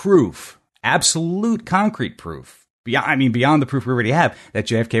proof, absolute concrete proof, beyond the proof we already have, that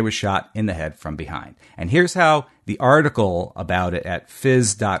JFK was shot in the head from behind. And here's how the article about it at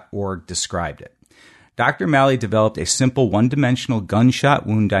phys.org described it. Dr. Nally developed a simple one-dimensional gunshot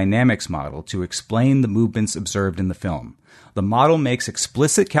wound dynamics model to explain the movements observed in the film. The model makes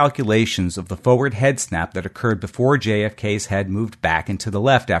explicit calculations of the forward head snap that occurred before JFK's head moved back and to the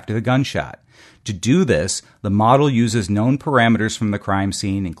left after the gunshot. To do this, the model uses known parameters from the crime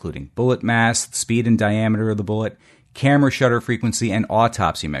scene, including bullet mass, the speed and diameter of the bullet, camera shutter frequency, and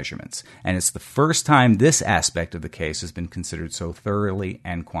autopsy measurements. And it's the first time this aspect of the case has been considered so thoroughly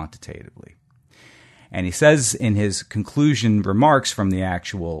and quantitatively. And he says in his conclusion remarks from the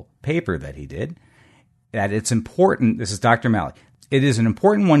actual paper that he did, that it's important, this is Dr. Nally, it is an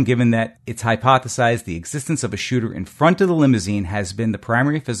important one given that it's hypothesized the existence of a shooter in front of the limousine has been the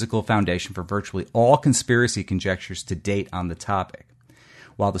primary physical foundation for virtually all conspiracy conjectures to date on the topic.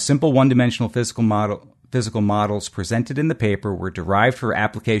 While the simple one-dimensional physical models presented in the paper were derived for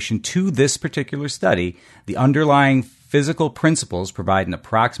application to this particular study, the underlying physical principles provide an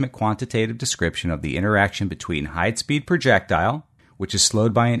approximate quantitative description of the interaction between high-speed projectile, which is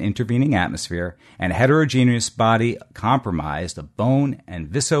slowed by an intervening atmosphere, and a heterogeneous body comprised of bone and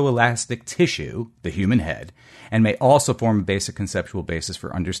viscoelastic tissue, the human head, and may also form a basic conceptual basis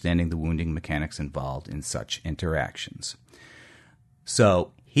for understanding the wounding mechanics involved in such interactions.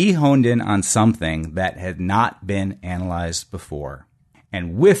 So he honed in on something that had not been analyzed before.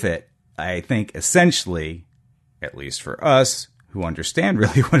 And with it, I think essentially, at least for us who understand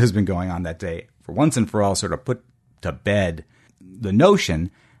really what has been going on that day, for once and for all sort of put to bed the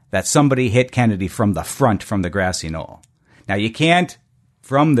notion that somebody hit Kennedy from the front from the grassy knoll. Now, you can't,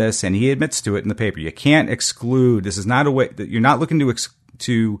 from this, and he admits to it in the paper, you can't exclude, this is not a way, that you're not looking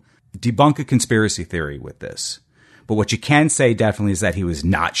to debunk a conspiracy theory with this. But what you can say definitely is that he was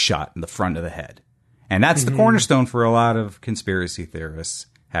not shot in the front of the head. And that's the cornerstone for a lot of conspiracy theorists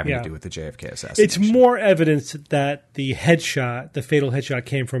having to do with the JFK assassination. It's more evidence that the headshot, the fatal headshot,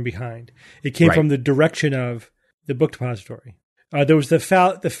 came from behind. It came from the direction of the book depository. There was the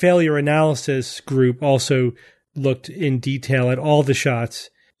failure analysis group also looked in detail at all the shots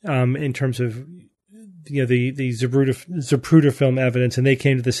in terms of the Zapruder film evidence, and they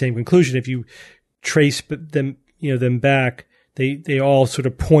came to the same conclusion. If you trace them back, they all sort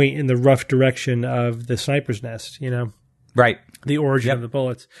of point in the rough direction of the sniper's nest. Right. The origin of the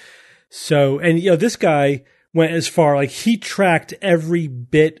bullets. So, and this guy went as far, like he tracked every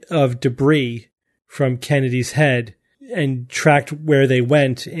bit of debris from Kennedy's head and tracked where they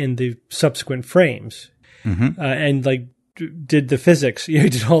went in the subsequent frames, and did the physics.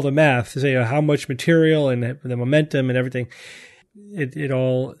 Did all the math to say how much material and the momentum and everything. It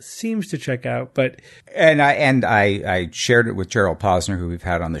all seems to check out, but I shared it with Gerald Posner, who we've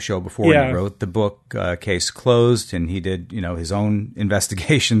had on the show before. Yeah. He wrote the book Case Closed, and he did his own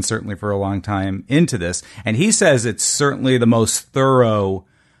investigation certainly for a long time into this, and he says it's certainly the most thorough.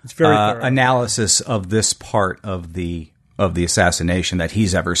 It's very thorough analysis of this part of the assassination that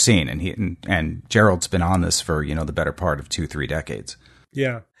he's ever seen, and Gerald's been on this for the better part of 2-3 decades.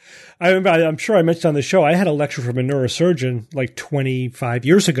 Yeah, I remember. I'm sure I mentioned on the show I had a lecture from a neurosurgeon like 25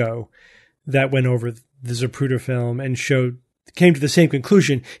 years ago that went over the Zapruder film and came to the same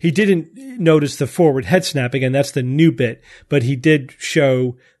conclusion. He didn't notice the forward head snap again. That's the new bit, but he did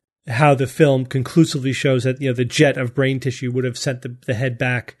show how the film conclusively shows that the jet of brain tissue would have sent the head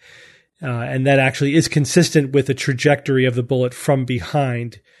back, and that actually is consistent with the trajectory of the bullet from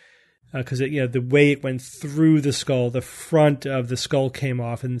behind, because the way it went through the skull, the front of the skull came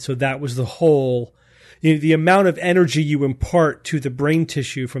off, and so that was the whole. The amount of energy you impart to the brain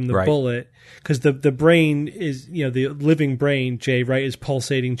tissue from the bullet, because the brain is, the living brain, Jay, right, is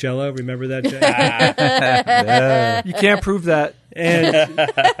pulsating jello. Remember that, Jay? You can't prove that. And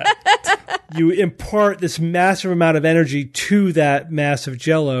you impart this massive amount of energy to that mass of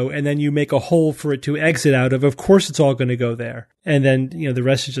jello, and then you make a hole for it to exit out of. Of course, it's all going to go there. And then, the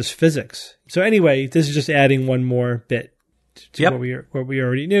rest is just physics. So anyway, this is just adding one more bit to what we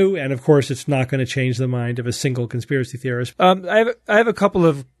already knew, and of course, it's not going to change the mind of a single conspiracy theorist. I have a couple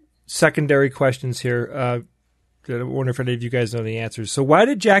of secondary questions here. I wonder if any of you guys know the answers. So, why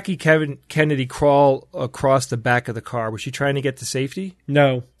did Jackie Kennedy crawl across the back of the car? Was she trying to get to safety?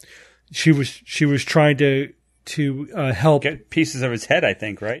 No, she was trying to help get pieces of his head. I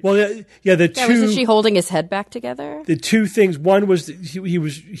think, right? Well, wasn't she holding his head back together? The two things. One was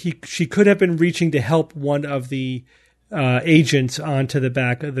she could have been reaching to help one of the agents onto the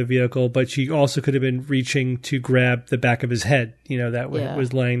back of the vehicle, but she also could have been reaching to grab the back of his head, that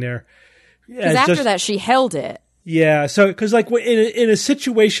was laying there. Because after that, she held it. Yeah, so because in a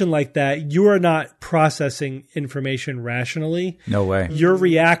situation like that, you are not processing information rationally. No way. You're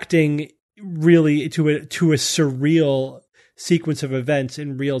reacting really to a surreal sequence of events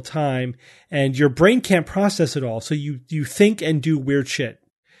in real time, and your brain can't process it all. So you think and do weird shit.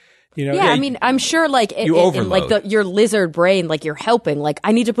 I mean, I'm sure your lizard brain, you're helping,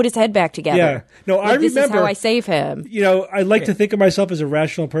 I need to put his head back together. Yeah. No, I remember. This is how I save him. I like to think of myself as a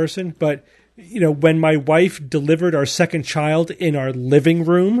rational person, but, when my wife delivered our second child in our living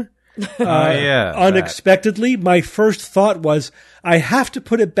room, unexpectedly, my first thought was, I have to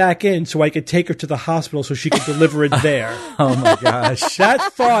put it back in so I could take her to the hospital so she could deliver it there. Oh my gosh.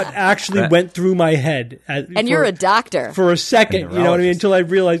 That thought actually went through my head. And you're a doctor. For a second, And you know what I mean? neurologist. Until I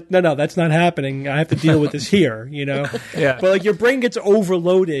realized, no, that's not happening. I have to deal with this here, you know? Yeah. But like your brain gets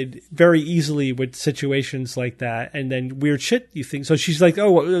overloaded very easily with situations like that. And then weird shit you think. So she's like,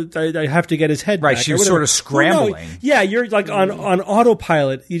 oh, I have to get his head Right, back. she or was whatever. sort of scrambling. Well, no, yeah, you're like on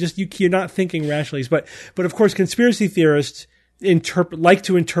autopilot. You're not thinking rationally. But of course, conspiracy theorists like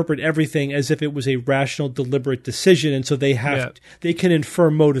to interpret everything as if it was a rational, deliberate decision, and so they can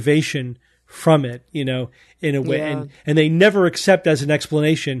infer motivation from it, you know, in a way, and they never accept as an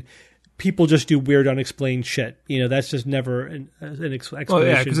explanation. People just do weird, unexplained shit. You know, that's just never an explanation. Well,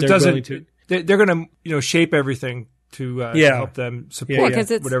 yeah, because it doesn't. They're going to shape everything to help them support. Yeah, because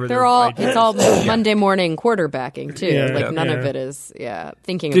it's all Monday morning quarterbacking too. Yeah. None of it is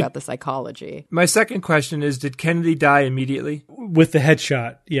thinking about the psychology. My second question is: did Kennedy die immediately? With the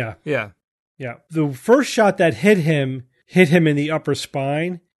headshot? Yeah. The first shot that hit him in the upper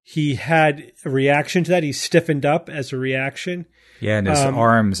spine. He had a reaction to that. He stiffened up as a reaction. Yeah, and his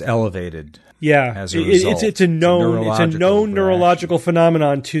arms elevated. Yeah, as a result. It's a known neurological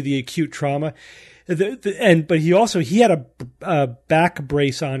phenomenon to the acute trauma. But he had a back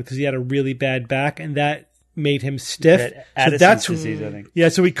brace on because he had a really bad back, and that made him stiff. Addison's disease, I think. Yeah,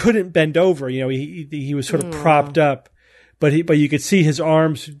 so he couldn't bend over. You know, he was sort of propped up, but you could see his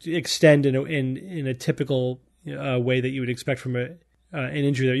arms extend in a typical way that you would expect from an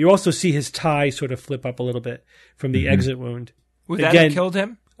injury there. You also see his tie sort of flip up a little bit from the exit wound. Would that have killed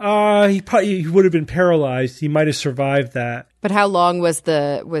him? He would have been paralyzed. He might have survived that. But how long was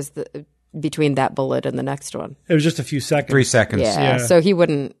the between that bullet and the next one? It was just a few seconds. 3 seconds. Yeah. So he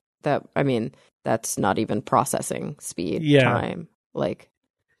wouldn't. That's not even processing speed time.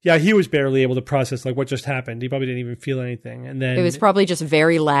 Yeah, he was barely able to process what just happened. He probably didn't even feel anything, and then it was probably just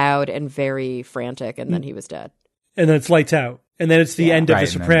very loud and very frantic, and then he was dead. And then it's lights out, and then it's the end of The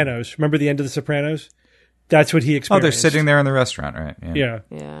Sopranos. Remember the end of The Sopranos? That's what he experienced. Oh, they're sitting there in the restaurant, right? Yeah.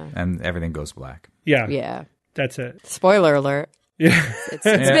 And everything goes black. Yeah. That's it. Spoiler alert. Yeah. It's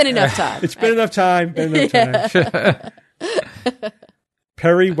been enough time. It's been enough time.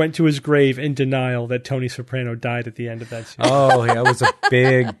 Perry went to his grave in denial that Tony Soprano died at the end of that scene. Oh, yeah, it was a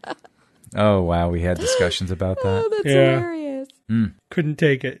big... Oh, wow, we had discussions about that. Oh, that's hilarious. Couldn't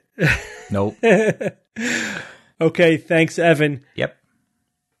take it. Nope. Okay, thanks, Evan. Yep.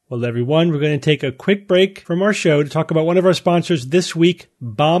 Well, everyone, we're going to take a quick break from our show to talk about one of our sponsors this week,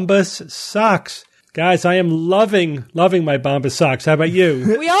 Bombas Socks. Guys, I am loving my Bombas socks. How about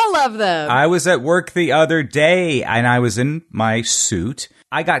you? We all love them. I was at work the other day, and I was in my suit.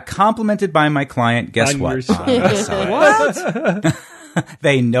 I got complimented by my client. Guess what? What?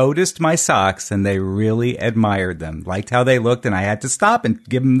 They noticed my socks, and they really admired them, liked how they looked, and I had to stop and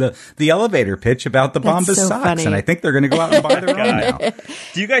give them the elevator pitch about the Bombas so socks. funny. And I think they're going to go out and buy their own now.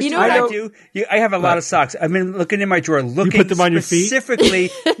 Do you guys do what I do? I have a lot of socks. I've been looking in my drawer, looking put them on your feet? specifically.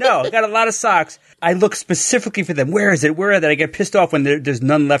 No, I got a lot of socks. I look specifically for them. Where is it? Where are they? I get pissed off when there's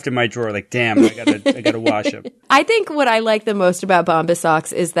none left in my drawer. Like, damn, I gotta wash them. I think what I like the most about Bombas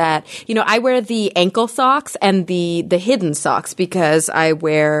socks is that, I wear the ankle socks and the hidden socks because I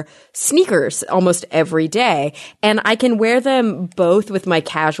wear sneakers almost every day. And I can wear them both with my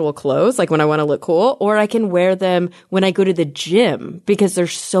casual clothes, like when I want to look cool, or I can wear them when I go to the gym because they're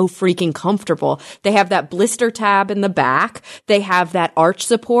so freaking comfortable. They have that blister tab in the back. They have that arch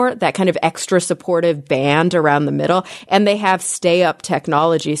support, that kind of extra supportive band around the middle, and they have stay up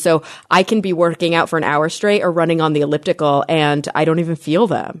technology. So I can be working out for an hour straight or running on the elliptical and I don't even feel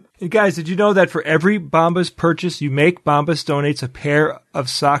them. Hey guys, did you know that for every Bombas purchase you make, Bombas donates a pair of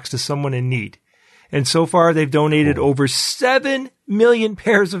socks to someone in need? And so far, they've donated over 7 million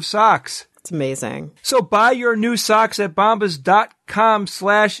pairs of socks. It's amazing. So buy your new socks at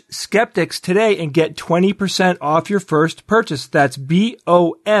bombas.com/skeptics today and get 20% off your first purchase. That's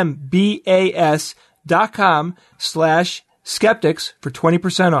BOMBAS.com/skeptics for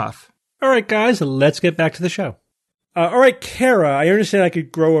 20% off. All right, guys, let's get back to the show. All right, Kara, I understand I could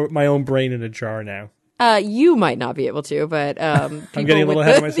grow my own brain in a jar now. You might not be able to, but I'm people getting a little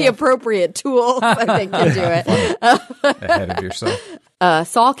ahead of myself. the appropriate tools, I think, can do it. Ahead of yourself.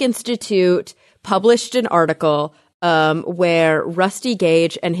 Salk Institute published an article where Rusty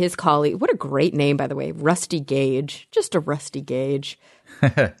Gage and his colleague, what a great name, by the way, Rusty Gage, just a Rusty Gage.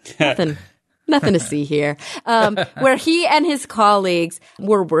 Nothing to see here. Where he and his colleagues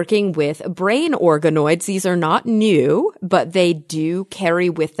were working with brain organoids. These are not new, but they do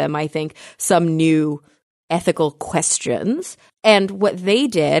carry with them, I think, some new ethical questions. And what they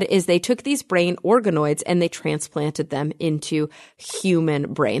did is they took these brain organoids and they transplanted them into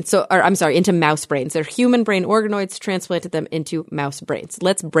human brains. Into mouse brains. They're human brain organoids, transplanted them into mouse brains.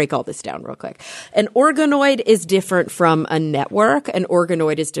 Let's break all this down real quick. An organoid is different from a network. An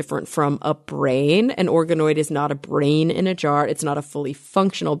organoid is different from a brain. An organoid is not a brain in a jar. It's not a fully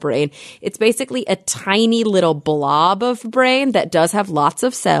functional brain. It's basically a tiny little blob of brain that does have lots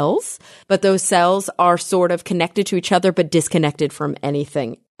of cells, but those cells are sort of connected to each other but disconnected from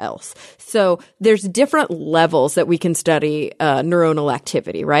anything else. So there's different levels that we can study neuronal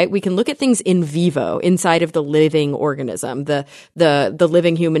activity, right? We can look at things in vivo inside of the living organism, the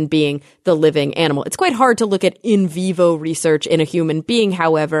living human being, the living animal. It's quite hard to look at in vivo research in a human being,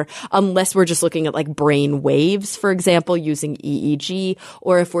 however, unless we're just looking at like brain waves, for example, using EEG,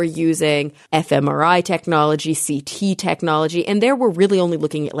 or if we're using fMRI technology, CT technology, and there we're really only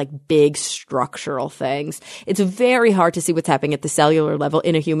looking at like big structural things. It's very hard to see what's happening at the cellular level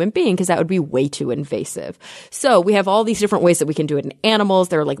in a human being because that would be way too invasive. So we have all these different ways that we can do it in animals.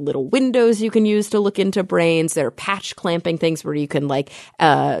 There are like little windows you can use to look into brains. There are patch clamping things where you can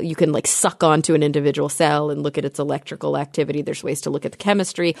suck onto an individual cell and look at its electrical activity. There's ways to look at the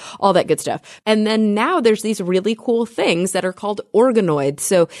chemistry, all that good stuff. And then now there's these really cool things that are called organoids.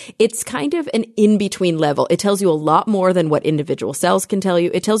 So it's kind of an in-between level. It tells you a lot more than what individual cells can tell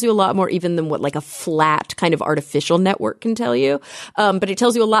you. It tells you a lot more even than what like a flat kind of artificial network can tell you. But it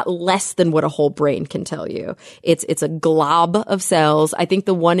tells you a lot less than what a whole brain can tell you. It's a glob of cells. I think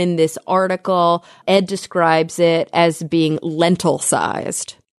the one in this article, Ed describes it as being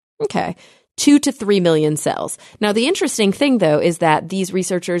lentil-sized. Okay. 2 to 3 million cells. Now, the interesting thing, though, is that these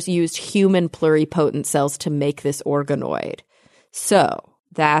researchers used human pluripotent cells to make this organoid. So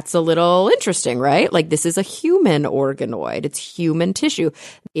that's a little interesting, right? Like this is a human organoid. It's human tissue.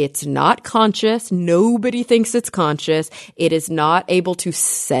 It's not conscious. Nobody thinks it's conscious. It is not able to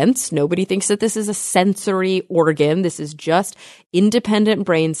sense. Nobody thinks that this is a sensory organ. This is just independent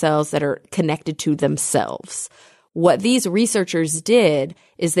brain cells that are connected to themselves. What these researchers did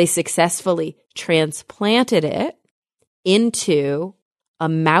is they successfully transplanted it into a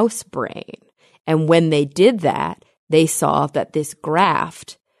mouse brain. And when they did that, they saw that this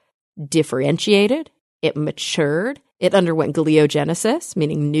graft differentiated, it matured, it underwent gliogenesis,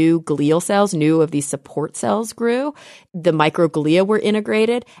 meaning new glial cells, new of these support cells grew. The microglia were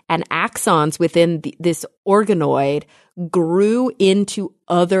integrated, and axons within this organoid grew into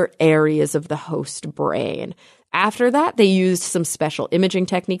other areas of the host brain. After that, they used some special imaging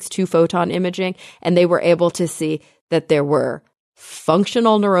techniques, 2-photon imaging, and they were able to see that there were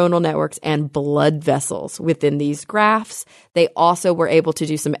functional neuronal networks and blood vessels within these grafts. They also were able to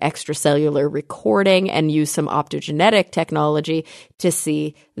do some extracellular recording and use some optogenetic technology to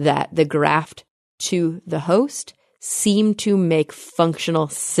see that the graft to the host seemed to make functional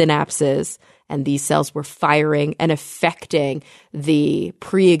synapses, and these cells were firing and affecting the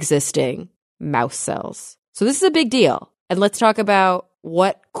pre-existing mouse cells. So this is a big deal. And let's talk about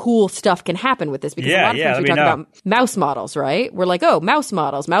what cool stuff can happen with this, because a lot of times we talk about mouse models, right? We're like, oh, mouse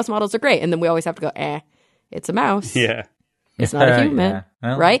models are great. And then we always have to go, it's a mouse. Yeah. It's not a human,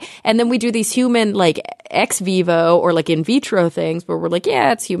 right? And then we do these human, like, ex vivo or, like, in vitro things where we're like,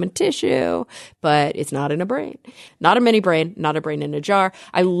 yeah, it's human tissue, but it's not in a brain. Not a mini brain, not a brain in a jar.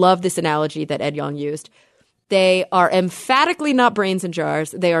 I love this analogy that Ed Yong used. They are emphatically not brains in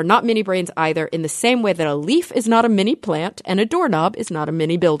jars. They are not mini brains either, in the same way that a leaf is not a mini plant and a doorknob is not a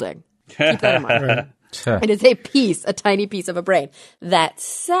mini building. Keep that in mind. It is a tiny piece of a brain. That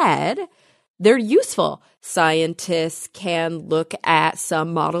said, they're useful. Scientists can look at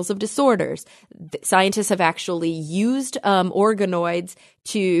some models of disorders. Scientists have actually used organoids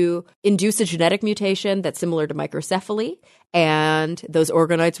to induce a genetic mutation that's similar to microcephaly. And those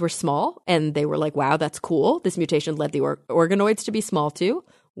organoids were small, and they were like, wow, that's cool. This mutation led the organoids to be small too.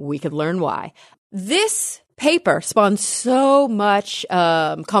 We could learn why. This paper spawned so much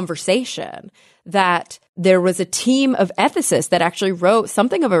conversation that there was a team of ethicists that actually wrote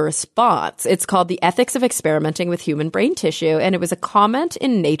something of a response. It's called The Ethics of Experimenting with Human Brain Tissue, and it was a comment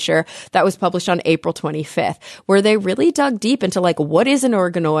in Nature that was published on April 25th, where they really dug deep into, like, what is an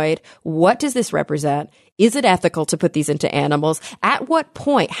organoid? What does this represent? Is it ethical to put these into animals? At what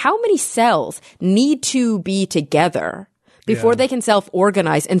point? How many cells need to be together before they can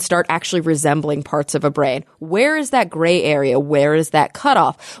self-organize and start actually resembling parts of a brain? Where is that gray area? Where is that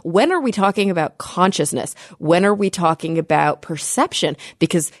cutoff? When are we talking about consciousness? When are we talking about perception?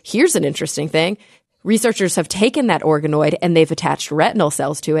 Because here's an interesting thing. Researchers have taken that organoid and they've attached retinal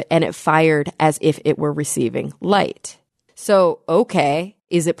cells to it, and it fired as if it were receiving light. So, okay,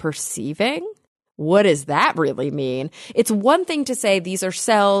 is it perceiving? what does that really mean? It's one thing to say these are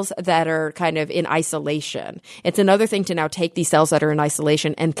cells that are kind of in isolation. It's another thing to now take these cells that are in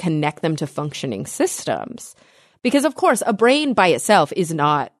isolation and connect them to functioning systems. Because, of course, a brain by itself is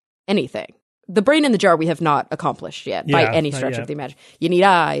not anything. The brain in the jar we have not accomplished yet by any stretch of the imagination. You need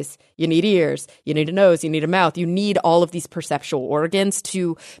eyes, you need ears, you need a nose, you need a mouth. You need all of these perceptual organs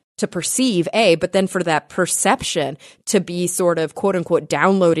to perceive, but then for that perception to be sort of quote unquote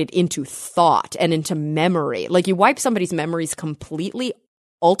downloaded into thought and into memory. Like you wipe somebody's memories completely,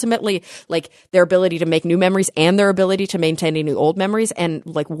 ultimately, like their ability to make new memories and their ability to maintain any old memories. And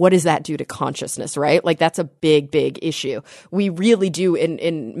like, what does that do to consciousness, right? Like that's a big, big issue. We really do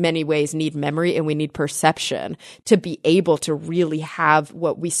in many ways need memory and we need perception to be able to really have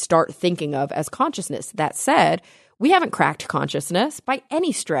what we start thinking of as consciousness. That said, we haven't cracked consciousness by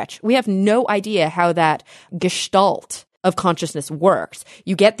any stretch. We have no idea how that gestalt of consciousness works.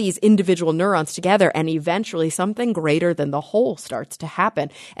 You get these individual neurons together and eventually something greater than the whole starts to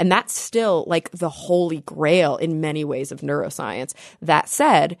happen. And that's still like the holy grail in many ways of neuroscience. That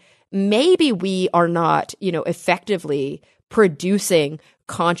said, maybe we are not, effectively producing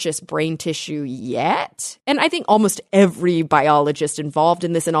conscious brain tissue yet. And I think almost every biologist involved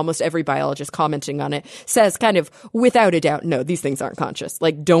in this and almost every biologist commenting on it says kind of without a doubt, no, these things aren't conscious.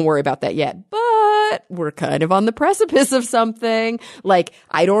 Like, don't worry about that yet. But we're kind of on the precipice of something. Like,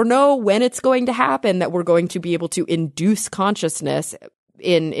 I don't know when it's going to happen that we're going to be able to induce consciousness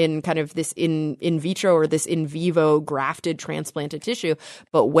in kind of this in vitro or this in vivo grafted transplanted tissue.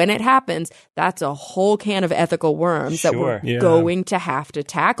 But when it happens, that's a whole can of ethical worms that we're going to have to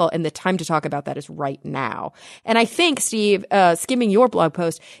tackle. And the time to talk about that is right now. And I think, Steve, skimming your blog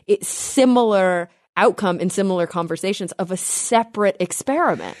post, it's similar outcome in similar conversations of a separate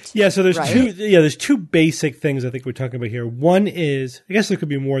experiment. Yeah, so there's two basic things I think we're talking about here. One is, I guess there could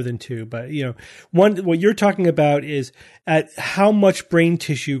be more than two, but one, what you're talking about is at how much brain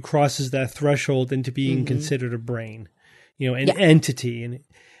tissue crosses that threshold into being considered a brain, an entity.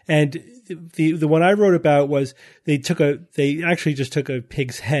 And the one I wrote about was they actually just took a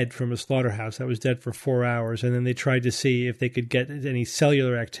pig's head from a slaughterhouse that was dead for 4 hours, and then they tried to see if they could get any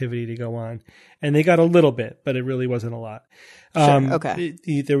cellular activity to go on, and they got a little bit, but it really wasn't a lot. Sure, okay.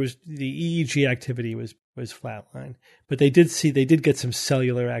 There was the EEG activity was flatline, but they did get some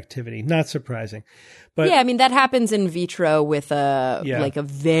cellular activity. Not surprising, but yeah, I mean that happens in vitro with like a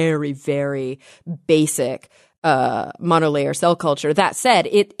very, very basic monolayer cell culture. That said,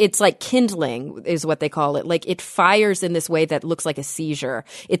 it's like kindling is what they call it. Like it fires in this way that looks like a seizure.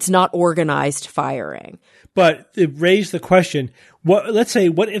 It's not organized firing. But it raised the question, what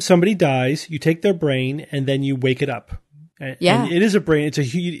if somebody dies, you take their brain and then you wake it up? Yeah. And it is a brain.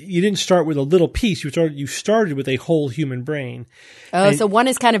 You didn't start with a little piece. You started with a whole human brain. Oh, so one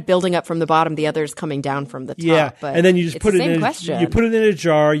is kind of building up from the bottom, the other is coming down from the top. Yeah, but and then you just put it in. Question. You put it in a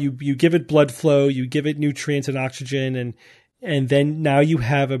jar. You give it blood flow. You give it nutrients and oxygen, and then now you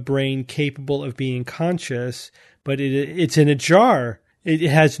have a brain capable of being conscious. But it's in a jar. It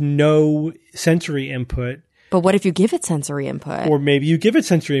has no sensory input. But what if you give it sensory input? Or maybe you give it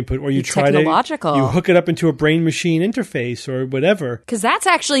sensory input, or you try you hook it up into a brain-machine interface or whatever. Because that's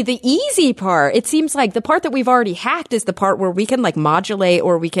actually the easy part. It seems like the part that we've already hacked is the part where we can like modulate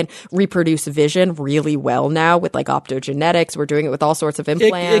or we can reproduce vision really well now with like optogenetics. We're doing it with all sorts of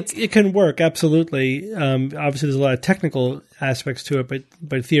implants. It can work, absolutely. Obviously, there's a lot of technical aspects to it,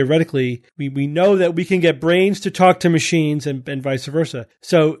 but theoretically, we know that we can get brains to talk to machines and vice versa.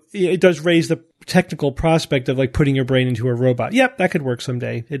 So it does raise the technical prospect of like putting your brain into a robot. Yep, that could work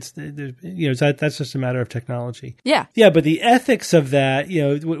someday. That's just a matter of technology. Yeah. Yeah, but the ethics of that,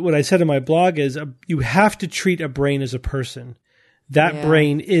 what I said in my blog is you have to treat a brain as a person. That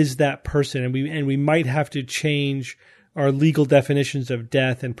brain is that person, and we might have to change our legal definitions of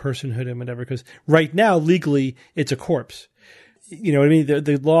death and personhood and whatever, because right now legally it's a corpse. You know what I mean?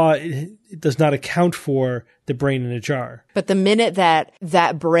 The law it does not account for the brain in a jar. But the minute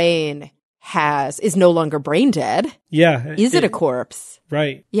that brain is no longer brain dead. Yeah. Is it a corpse?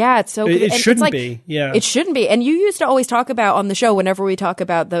 Right. Yeah, it's so It shouldn't be. Yeah. It shouldn't be. And you used to always talk about on the show whenever we talk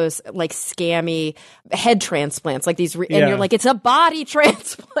about those like scammy head transplants, like these, and you're like, it's a body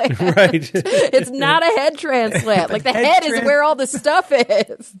transplant. Right. It's not a head transplant. Like the head is where all the stuff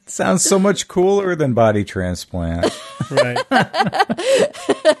is. Sounds so much cooler than body transplant. Right.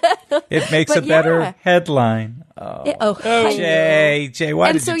 It makes a better headline. Jay,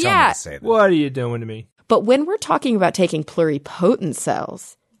 why did you tell me to say that? What are you doing to me? But when we're talking about taking pluripotent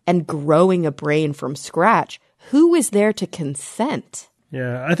cells and growing a brain from scratch, who is there to consent?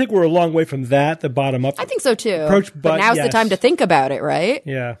 Yeah, I think we're a long way from that, the bottom up I think so too. approach. But now's the time to think about it, right?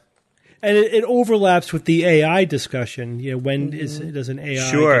 Yeah. And it overlaps with the AI discussion. When does an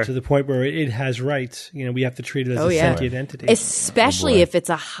AI get to the point where it has rights? We have to treat it as a sentient entity. Especially if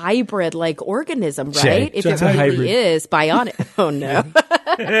it's a hybrid like organism, right? If it really hybrid. is bionic. Oh, no.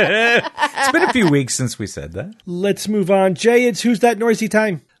 It's been a few weeks since we said that. Let's move on. Jay, it's Who's That Noisy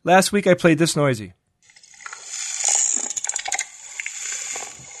time. Last week I played this noisy.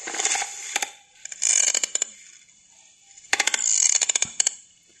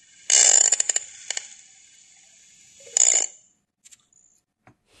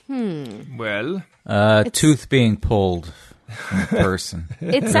 Well, tooth being pulled from a person.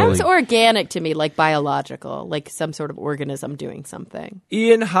 It sounds organic to me, like biological, like some sort of organism doing something.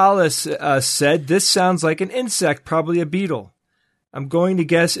 Ian Hollis said, this sounds like an insect, probably a beetle. I'm going to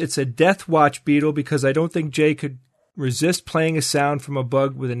guess it's a Death Watch beetle because I don't think Jay could resist playing a sound from a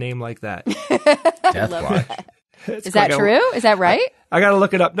bug with a name like that. Death Watch. Is that true? Is that right? I got to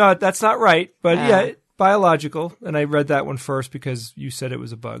look it up. No, that's not right. But biological. And I read that one first because you said it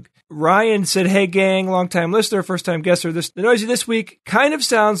was a bug. Ryan said, hey, gang, long-time listener, first-time guesser. The noisy this week kind of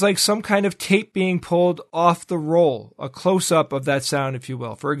sounds like some kind of tape being pulled off the roll. A close-up of that sound, if you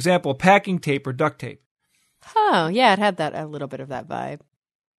will. For example, packing tape or duct tape. Oh, yeah, it had a little bit of that vibe.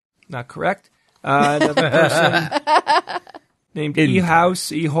 Not correct. Another person named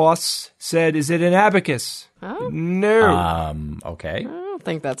E-House said, is it an abacus? Oh? No. Okay. I don't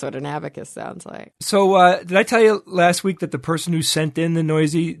think that's what an abacus sounds like. So did I tell you last week that the person who sent in the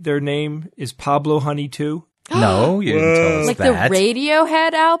noisy, their name is Pablo Honey too? No, you didn't tell us like that. the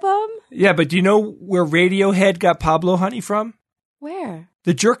Radiohead album? Yeah, but do you know where Radiohead got Pablo Honey from? Where?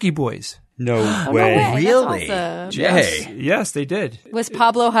 The Jerky Boys. No Oh, way. no way. Really? That's awesome. Jay. Yes, they did. Was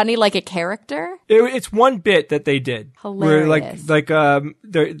Pablo Honey like a character? It's one bit that they did. Hilarious. Where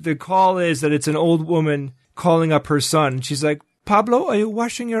the call is that it's an old woman calling up her son. She's like, Pablo, are you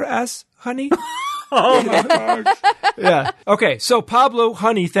washing your ass, honey? Oh, my gosh. Yeah. Okay, so Pablo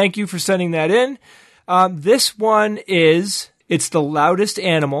Honey, thank you for sending that in. This one it's the loudest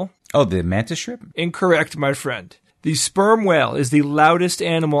animal. Oh, the mantis shrimp? Incorrect, my friend. The sperm whale is the loudest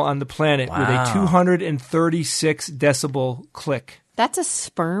animal on the planet with a 236 decibel click. That's a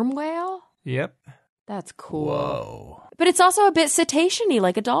sperm whale? Yep. That's cool. Whoa. But it's also a bit cetacean-y,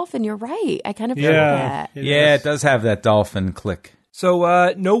 like a dolphin. You're right. I kind of feel that. It does have that dolphin click.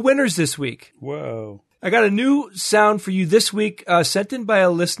 So no winners this week. Whoa. I got a new sound for you this week, sent in by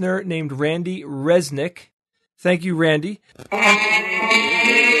a listener named Randy Resnick. Thank you, Randy.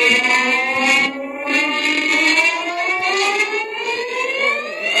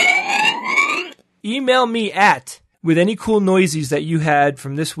 Email me with any cool noisies that you had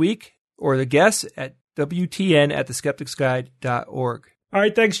from this week or the guests at WTN@theskepticsguide.org. All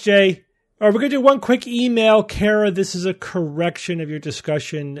right, thanks, Jay. All right, we're going to do one quick email. Kara, this is a correction of your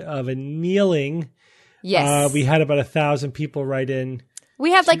discussion of annealing. Yes. We had about 1,000 people write in.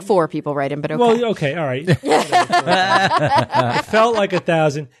 We had like 4 people write in, but okay. Well, okay, all right. It felt like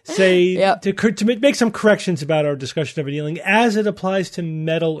 1,000. To make some corrections about our discussion of annealing as it applies to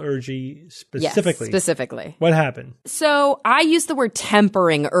metallurgy specifically. Yes, specifically. What happened? So I used the word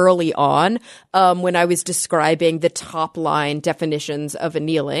tempering early on when I was describing the top line definitions of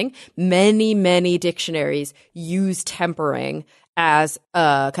annealing. Many, many dictionaries use tempering as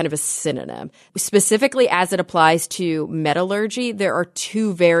kind of a synonym. Specifically as it applies to metallurgy, there are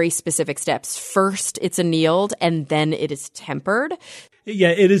 2 very specific steps. First, it's annealed, and then it is tempered. Yeah,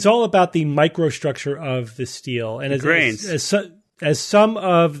 it is all about the microstructure of the steel. And as some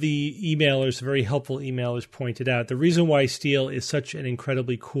of the emailers, very helpful emailers, pointed out, the reason why steel is such an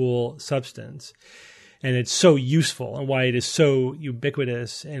incredibly cool substance and it's so useful and why it is so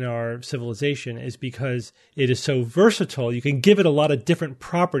ubiquitous in our civilization is because it is so versatile. You can give it a lot of different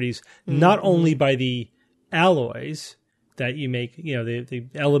properties, not only by the alloys that you make, the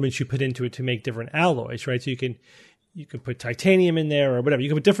elements you put into it to make different alloys, right? So you can put titanium in there or whatever. You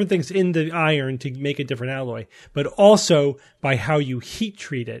can put different things in the iron to make a different alloy, but also by how you heat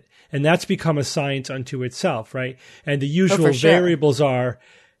treat it. And that's become a science unto itself, right? And the usual variables are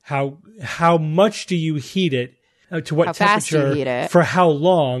how much do you heat it, to what temperature, for how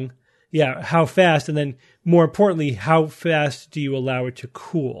long, how fast, and then more importantly, how fast do you allow it to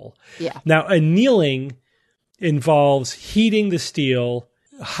cool? Yeah. Now, annealing involves heating the steel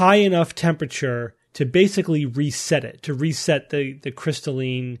high enough temperature to basically reset it, to reset the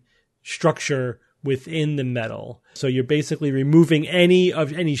crystalline structure within the metal. So you're basically removing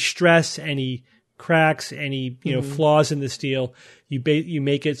any stress, any cracks, any flaws in the steel. You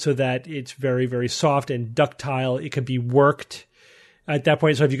make it so that it's very, very soft and ductile. It can be worked at that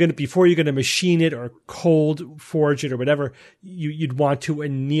point. So if before you're going to machine it or cold forge it or whatever, you'd want to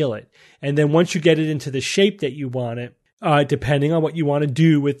anneal it. And then once you get it into the shape that you want it, depending on what you want to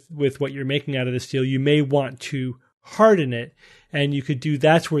do with what you're making out of the steel, you may want to harden it. And you could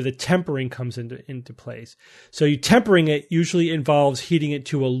that's where the tempering comes into place. So tempering it usually involves heating it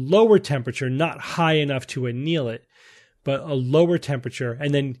to a lower temperature, not high enough to anneal it, but a lower temperature,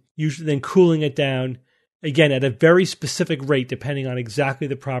 and then cooling it down again at a very specific rate, depending on exactly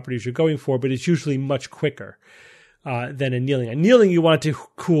the properties you're going for, but it's usually much quicker than annealing. Annealing, you want it to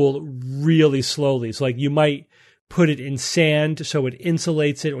cool really slowly. So like you might put it in sand so it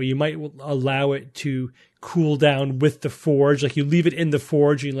insulates it, or you might allow it to cool down with the forge. Like you leave it in the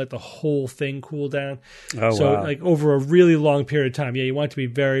forge and you let the whole thing cool down. Oh, so wow. like over a really long period of time. Yeah, you want it to be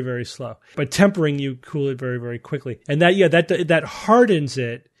very, very slow. But tempering, you cool it very, very quickly. And that hardens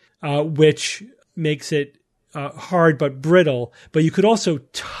it, which makes it hard but brittle. But you could also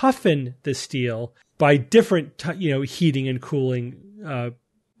toughen the steel by different heating and cooling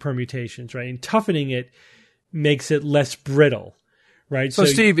permutations, right? And toughening it makes it less brittle, right? So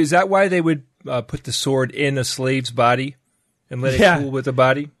Steve, is that why they would put the sword in a slave's body and let it cool with the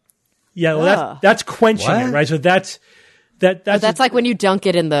body? Yeah, well, that's quenching it, right? So that's like when you dunk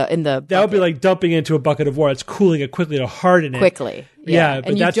it in the that would be like dumping into a bucket of water. It's cooling it quickly to harden it quickly. Yeah,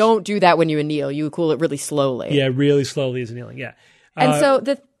 and you don't do that when you anneal. You cool it really slowly. Yeah, really slowly is annealing. Yeah,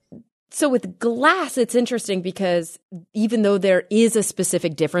 and so with glass, it's interesting because even though there is a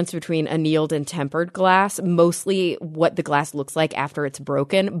specific difference between annealed and tempered glass, mostly what the glass looks like after it's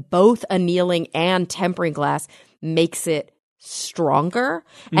broken, both annealing and tempering glass makes it stronger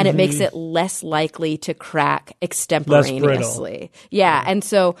and it makes it less likely to crack extemporaneously. Yeah. And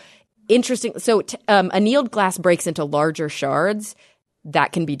so interesting. So annealed glass breaks into larger shards.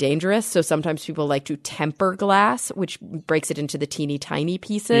 That can be dangerous. So sometimes people like to temper glass, which breaks it into the teeny tiny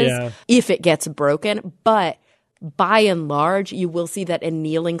pieces if it gets broken. But by and large, you will see that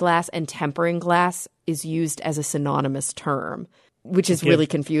annealing glass and tempering glass is used as a synonymous term, which is really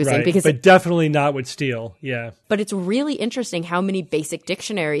confusing. Right. But definitely not with steel. Yeah. But it's really interesting how many basic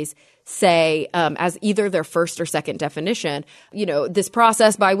dictionaries say as either their first or second definition, this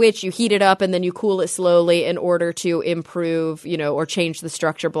process by which you heat it up and then you cool it slowly in order to improve, or change the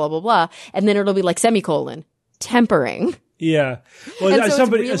structure, blah, blah, blah. And then it'll be like semicolon, tempering. Yeah. Well, as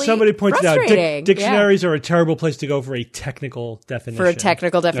somebody pointed out, dictionaries are a terrible place to go for a technical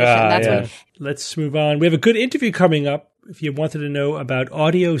definition. Let's move on. We have a good interview coming up if you wanted to know about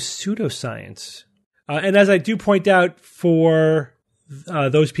audio pseudoscience. And as I do point out, for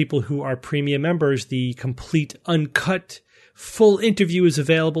those people who are premium members, the complete uncut full interview is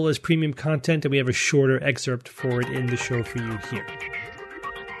available as premium content, and we have a shorter excerpt for it in the show for you here.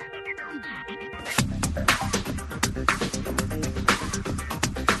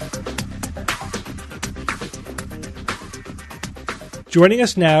 Joining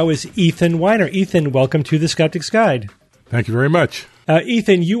us now is Ethan Weiner. Ethan, welcome to the Skeptics Guide. Thank you very much.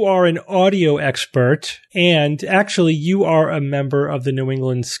 Ethan, you are an audio expert, and actually you are a member of the New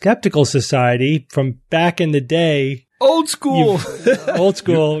England Skeptical Society from back in the day. Old school. Old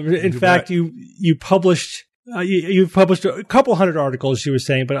school. In fact, you published you've published a couple hundred articles, you were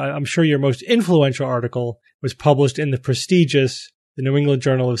saying, but I'm sure your most influential article was published in the prestigious the New England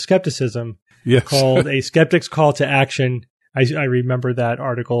Journal of Skepticism, called A Skeptic's Call to Action. I remember that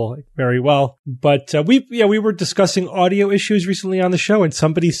article very well. But we were discussing audio issues recently on the show, and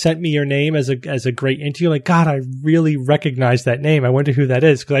somebody sent me your name as a great interview. Like, God, I really recognize that name. I wonder who that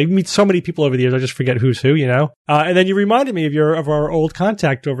is, because I meet so many people over the years, I just forget who's who, And then you reminded me of our old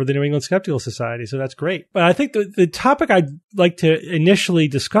contact over the New England Skeptical Society, so that's great. But I think the topic I'd like to initially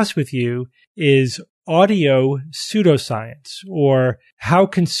discuss with you is audio pseudoscience, or how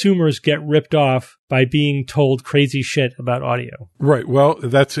consumers get ripped off by being told crazy shit about audio. Right. Well,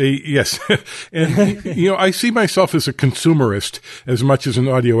 that's yes. And, I see myself as a consumerist as much as an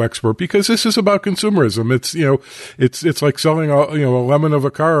audio expert, because this is about consumerism. It's, it's like selling a lemon of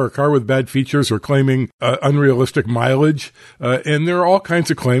a car, or a car with bad features, or claiming unrealistic mileage. And there are all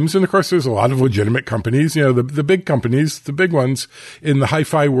kinds of claims. And of course, there's a lot of legitimate companies, the big companies, the big ones in the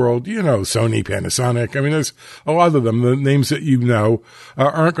hi-fi world, Sony, Panasonic. I mean, there's a lot of them. The names that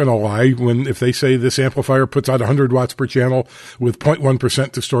aren't going to lie if they say this amplifier puts out 100 watts per channel with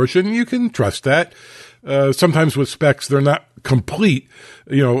 0.1% distortion. You can trust that. Sometimes with specs, they're not complete.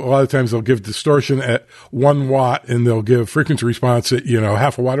 A lot of times they'll give distortion at 1 watt and they'll give frequency response at,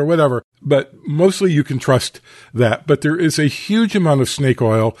 half a watt or whatever. But mostly you can trust that. But there is a huge amount of snake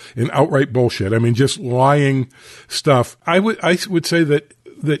oil and outright bullshit. I mean, just lying stuff. I would say that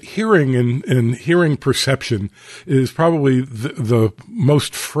that hearing and hearing perception is probably the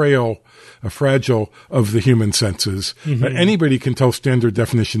most fragile of the human senses. Anybody can tell standard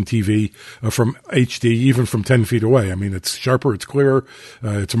definition TV from HD, even from 10 feet away. I mean, it's sharper, it's clearer,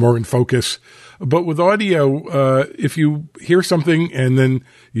 it's more in focus. But with audio, if you hear something and then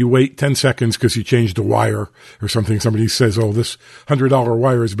you wait 10 seconds because you changed a wire or something, somebody says, oh, this $100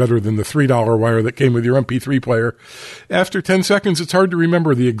 wire is better than the $3 wire that came with your MP3 player. After 10 seconds, it's hard to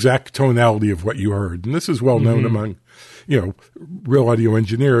remember the exact tonality of what you heard. And this is well known among, real audio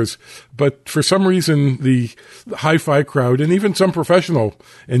engineers. But for some reason, the hi-fi crowd and even some professional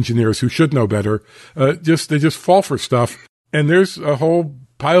engineers who should know better, they just fall for stuff. And there's a whole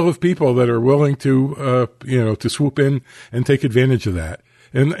pile of people that are willing to, to swoop in and take advantage of that.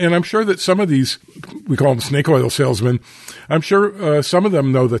 And I'm sure that some of these, we call them snake oil salesmen, I'm sure some of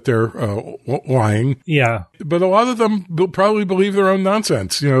them know that they're lying. Yeah. But a lot of them probably believe their own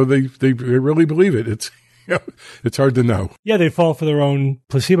nonsense. They really believe it. It's hard to know. Yeah, they fall for their own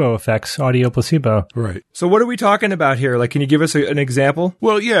placebo effects, audio placebo. Right. So what are we talking about here? Like, can you give us an example?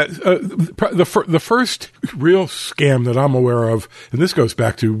 Well, yeah, the first real scam that I'm aware of, and this goes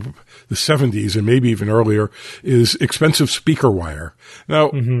back to the 70s and maybe even earlier, is expensive speaker wire.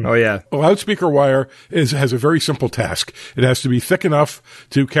 Now, Oh, yeah. a loudspeaker wire has a very simple task. It has to be thick enough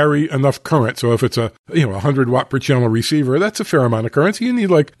to carry enough current. So if it's a 100 watt per channel receiver, that's a fair amount of current. So you need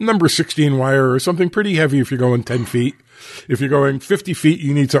like number 16 wire or something pretty heavy if you're going 10 feet. If you're going 50 feet,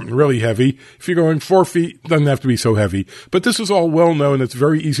 you need something really heavy. If you're going 4 feet, it doesn't have to be so heavy. But this is all well known. It's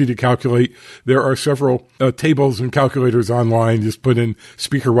very easy to calculate. There are several tables and calculators online. Just put in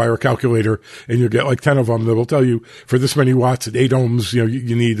speaker wire calculator and you'll get like 10 of them that will tell you for this many watts at 8 ohms,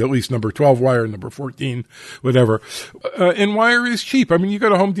 you need at least number 12 wire, number 14, whatever. And wire is cheap. I mean, you go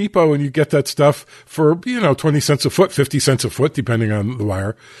to Home Depot and you get that stuff for, 20 cents a foot, 50 cents a foot, depending on the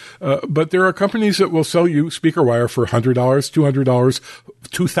wire. But there are companies that will sell you speaker wire for $100, $200,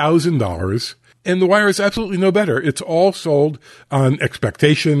 $2,000. And the wire is absolutely no better. It's all sold on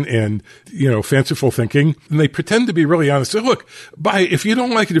expectation and, fanciful thinking. And they pretend to be really honest. Say, look, buy it. If you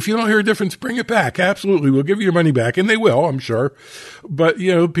don't like it, if you don't hear a difference, bring it back. Absolutely. We'll give you your money back. And they will, I'm sure. But,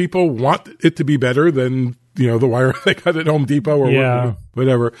 people want it to be better than, the wire they got at Home Depot or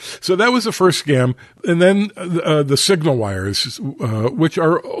whatever. So that was the first scam. And then the signal wires, which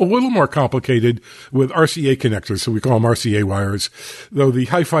are a little more complicated with RCA connectors. So we call them RCA wires. Though the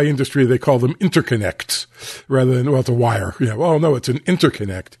hi-fi industry, they call them interconnects rather than, it's a wire. No, it's an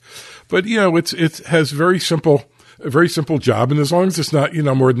interconnect. But, it has a very simple job. And as long as it's not,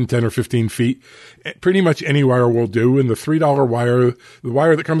 more than 10 or 15 feet, pretty much any wire will do. And the $3 wire, the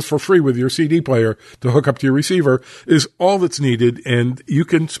wire that comes for free with your CD player to hook up to your receiver, is all that's needed. And you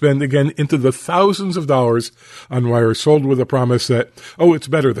can spend, again, into the thousands of dollars on wires sold with a promise that, it's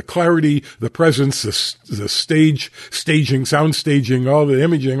better. The clarity, the presence, the staging, sound staging, all the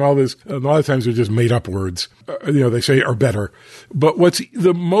imaging, all this. A lot of times they're just made up words. They say are better. But what's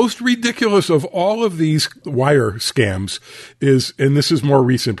the most ridiculous of all of these wire scams is, and this is more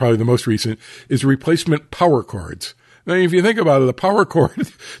recent, probably the most recent, is replacement power cords. Now, if you think about it, the power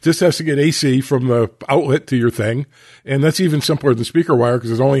cord just has to get AC from the outlet to your thing. And that's even simpler than speaker wire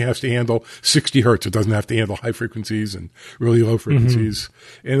because it only has to handle 60 hertz. It doesn't have to handle high frequencies and really low frequencies.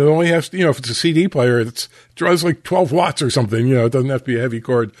 And it only has to, if it's a CD player, it draws like 12 watts or something. It doesn't have to be a heavy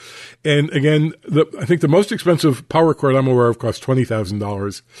cord. And again, I think the most expensive power cord I'm aware of costs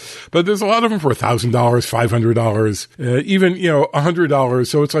 $20,000. But there's a lot of them for $1,000, $500, even, $100.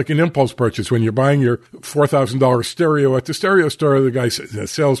 So it's like an impulse purchase. When you're buying your $4,000 stereo at the stereo store, the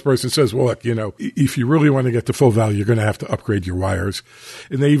salesperson says, well, look, if you really want to get the full value, you're going to have to upgrade your wires.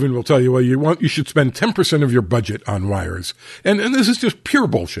 And they even will tell you, well, you should spend 10% of your budget on wires. And this is just pure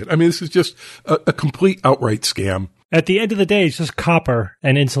bullshit. I mean, this is just a complete outright scam. At the end of the day, it's just copper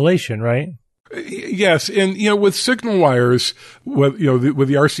and insulation, right? Yes, and with signal wires, with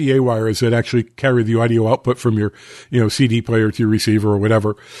the RCA wires that actually carry the audio output from your CD player to your receiver or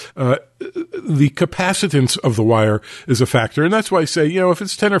whatever, the capacitance of the wire is a factor, and that's why I say if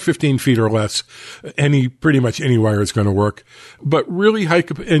it's 10 or 15 feet or less, pretty much any wire is going to work. But really high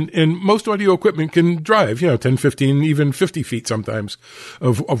and most audio equipment can drive 10, 15, even 50 feet sometimes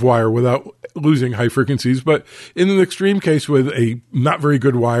of wire without losing high frequencies. But in an extreme case with a not very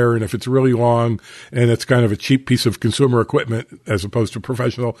good wire, and if it's really long and it's kind of a cheap piece of consumer equipment as opposed to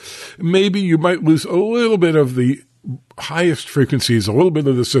professional, maybe you might lose a little bit of the highest frequencies, a little bit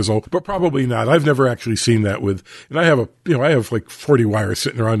of the sizzle, but probably not. I've never actually seen that and I have like 40 wires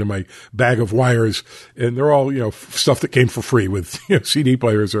sitting around in my bag of wires, and they're all, stuff that came for free with CD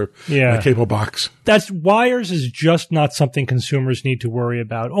players or my cable box. Wires is just not something consumers need to worry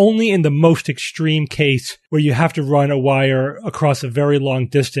about. Only in the most extreme case where you have to run a wire across a very long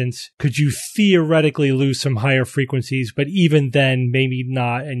distance could you theoretically lose some higher frequencies, but even then maybe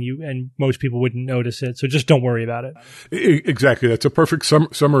not, and most people wouldn't notice it. So just don't worry about it. Exactly. That's a perfect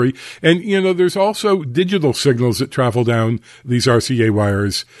summary. And, there's also digital signals that travel down these RCA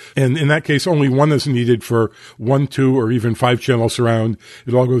wires. And in that case, only one is needed for 1, 2, or even 5-channel surround.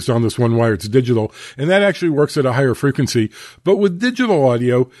 It all goes down this one wire. It's digital. And that actually works at a higher frequency. But with digital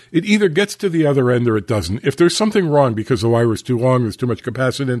audio, it either gets to the other end or it doesn't. If there's something wrong because the wire is too long, there's too much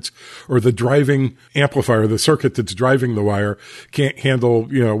capacitance, or the driving amplifier, the circuit that's driving the wire, can't handle,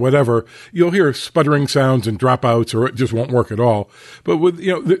 whatever, you'll hear sputtering sounds and dropouts, or it just won't work at all. But with,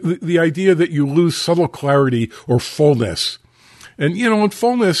 the idea that you lose subtle clarity or fullness, and, and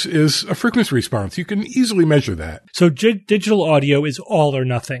fullness is a frequency response. You can easily measure that. So digital audio is all or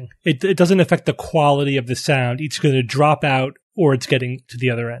nothing. It doesn't affect the quality of the sound. It's going to drop out or it's getting to the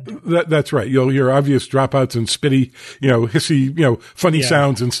other end. That's right. You'll hear obvious dropouts and spitty, hissy, funny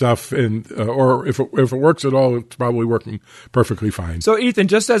sounds and stuff. And, or if it works at all, it's probably working perfectly fine. So Ethan,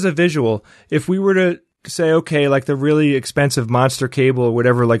 just as a visual, if we were to say, okay, like the really expensive monster cable or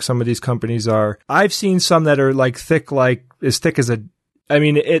whatever, like some of these companies are, I've seen some that are like as thick as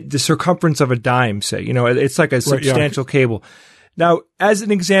the circumference of a dime, say, it's like a substantial cable. Now, as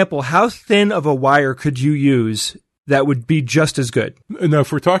an example, how thin of a wire could you use that would be just as good? Now,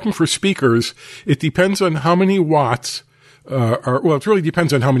 if we're talking for speakers, it depends on how many watts it really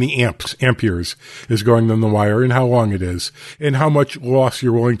depends on how many amperes is going on the wire and how long it is and how much loss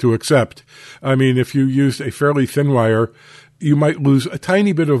you're willing to accept. I mean, if you used a fairly thin wire, you might lose a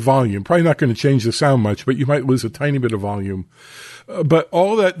tiny bit of volume. Probably not going to change the sound much, but you might lose a tiny bit of volume. But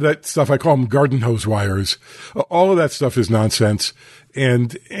all that stuff, I call them garden hose wires. All of that stuff is nonsense.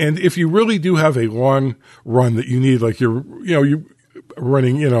 And if you really do have a long run that you need, like you're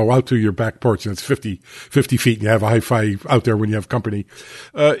running, out to your back porch and it's 50 feet and you have a hi-fi out there when you have company,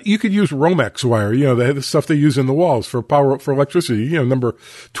 you could use Romex wire, the stuff they use in the walls for power, for electricity, number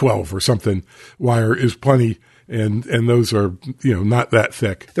 12 or something wire is plenty. And those are, not that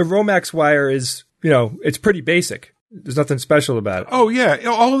thick. The Romex wire is, it's pretty basic. There's nothing special about it. Oh yeah,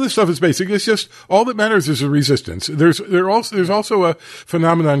 all of this stuff is basic. It's just all that matters is the resistance. There's also a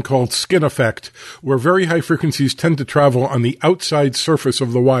phenomenon called skin effect, where very high frequencies tend to travel on the outside surface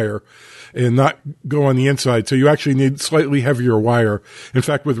of the wire and not go on the inside. So you actually need slightly heavier wire. In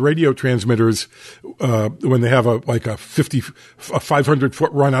fact, with radio transmitters, when they have a 500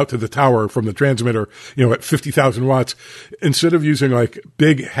 foot run out to the tower from the transmitter, at 50,000 watts, instead of using like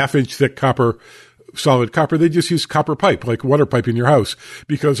big half-inch thick solid copper, they just use copper pipe, like water pipe in your house,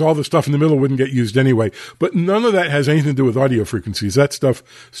 because all the stuff in the middle wouldn't get used anyway. But none of that has anything to do with audio frequencies. That stuff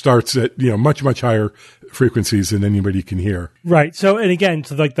starts at, much, much higher frequencies than anybody can hear. Right. So, and again,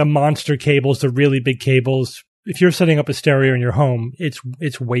 so like the monster cables, the really big cables, if you're setting up a stereo in your home,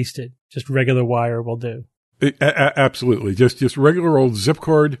 it's wasted. Just regular wire will do. Absolutely. Just regular old zip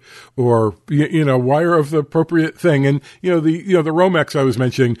cord or, wire of the appropriate thing. And, the Romex I was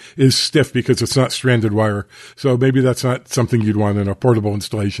mentioning is stiff because it's not stranded wire. So maybe that's not something you'd want in a portable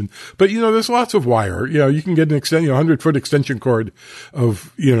installation. But, there's lots of wire. You can get an 100-foot extension cord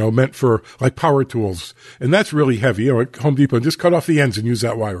of, meant for like power tools. And that's really heavy. At Home Depot, just cut off the ends and use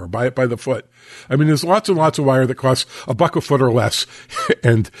that wire or buy it by the foot. I mean, there's lots and lots of wire that costs $1 a foot or less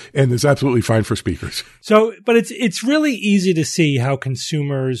and is absolutely fine for speakers. So, but it's really easy to see how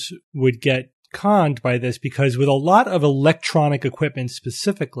consumers would get conned by this, because with a lot of electronic equipment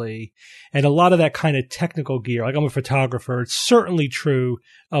specifically, and a lot of that kind of technical gear, like I'm a photographer, it's certainly true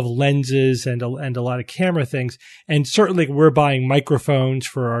of lenses and a lot of camera things. And certainly we're buying microphones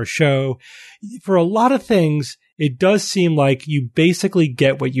for our show. For a lot of things, it does seem like you basically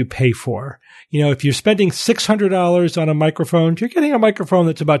get what you pay for. If you're spending $600 on a microphone, you're getting a microphone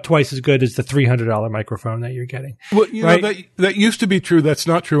that's about twice as good as the $300 microphone that you're getting. Well, right? that used to be true. That's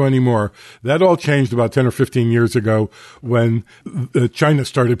not true anymore. That all changed about 10 or 15 years ago when China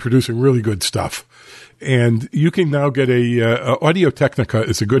started producing really good stuff. And you can now get Audio Technica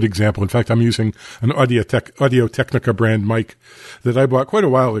is a good example. In fact, I'm using an Audio Technica brand mic that I bought quite a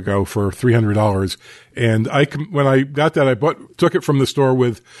while ago for $300. And when I got that, took it from the store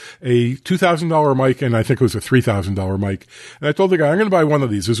with a $2,000 mic, and I think it was a $3,000 mic. And I told the guy, I'm going to buy one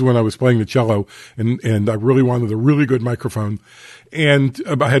of these. This is when I was playing the cello, and I really wanted a really good microphone. And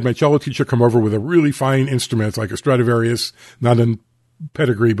I had my cello teacher come over with a really fine instrument. It's like a Stradivarius, not in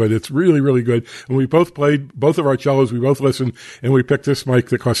pedigree, but it's really, really good. And we both played both of our cellos. We both listened, and we picked this mic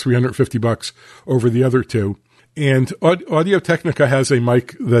that cost $350 over the other two. And Audio Technica has a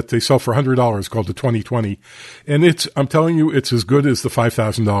mic that they sell for $100 called the 2020. And I'm telling you, it's as good as the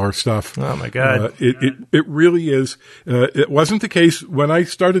 $5,000 stuff. Oh my God. It really is. It wasn't the case when I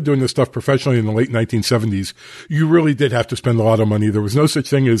started doing this stuff professionally in the late 1970s. You really did have to spend a lot of money. There was no such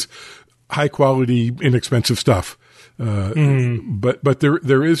thing as high quality, inexpensive stuff. But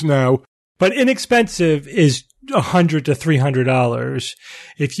there is now. But inexpensive is $100 to $300.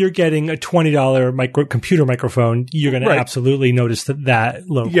 If you're getting a $20 computer microphone, you're going to absolutely notice that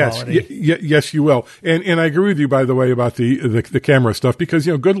low quality. Yes, you will. And I agree with you, by the way, about the camera stuff, because,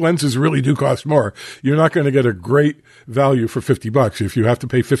 good lenses really do cost more. You're not going to get a great value for $50. If you have to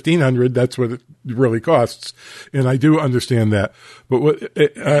pay $1,500, that's what it really costs. And I do understand that. But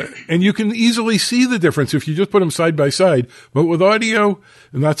and you can easily see the difference if you just put them side by side. But with audio,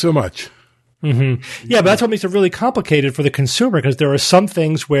 not so much. Mm-hmm. Yeah, but that's what makes it really complicated for the consumer, because there are some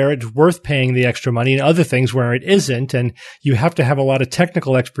things where it's worth paying the extra money and other things where it isn't. And you have to have a lot of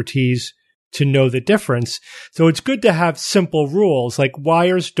technical expertise to know the difference. So it's good to have simple rules like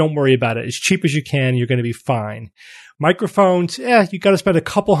wires. Don't worry about it. As cheap as you can, you're going to be fine. Microphones, you got to spend a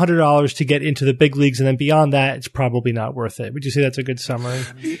couple $100 to get into the big leagues. And then beyond that, it's probably not worth it. Would you say that's a good summary?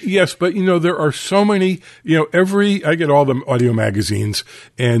 Yes, but there are so many, I get all the audio magazines,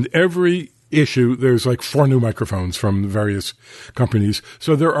 and every issue, there's like 4 new microphones from various companies.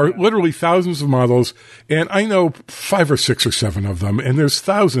 So there are literally thousands of models, and I know 5 or 6 or 7 of them, and there's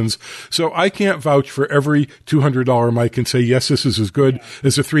thousands. So I can't vouch for every $200 mic and say, yes, this is as good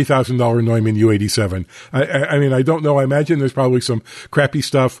as a $3,000 Neumann U87. I mean, I don't know. I imagine there's probably some crappy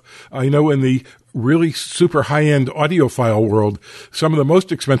stuff. I know in the really super high-end audiophile world, some of the most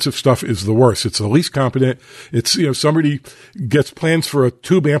expensive stuff is the worst. It's the least competent. It's, somebody gets plans for a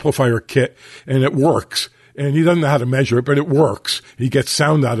tube amplifier kit and it works. And he doesn't know how to measure it, but it works. He gets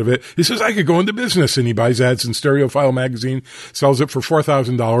sound out of it. He says, I could go into business. And he buys ads in Stereophile magazine, sells it for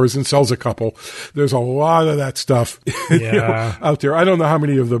 $4,000 and sells a couple. There's a lot of that stuff out there. I don't know how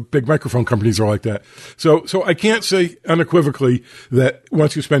many of the big microphone companies are like that. So I can't say unequivocally that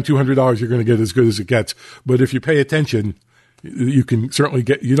once you spend $200, you're going to get as good as it gets. But if you pay attention, you can certainly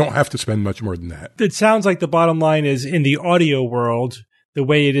you don't have to spend much more than that. It sounds like the bottom line is, in the audio world, the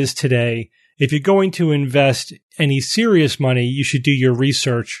way it is today, if you're going to invest any serious money, you should do your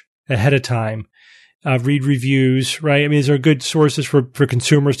research ahead of time. Read reviews, right? I mean, these are good sources for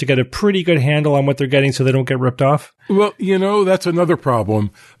consumers to get a pretty good handle on what they're getting so they don't get ripped off. Well, that's another problem.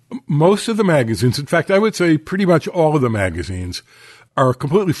 Most of the magazines, in fact, I would say pretty much all of the magazines, are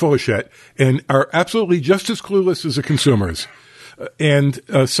completely full of shit and are absolutely just as clueless as the consumers. And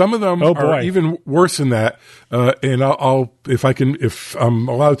some of them are even worse than that. And if I'm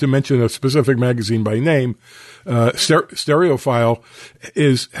allowed to mention a specific magazine by name, Stereophile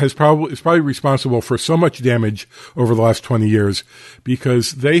is probably responsible for so much damage over the last 20 years,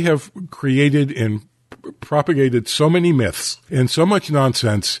 because they have created and propagated so many myths and so much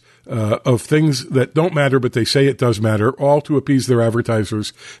nonsense of things that don't matter, but they say it does matter, all to appease their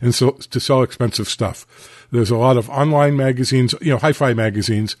advertisers and so to sell expensive stuff. There's a lot of online magazines, hi-fi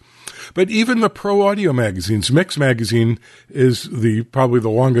magazines, but even the pro audio magazines. Mix magazine is probably the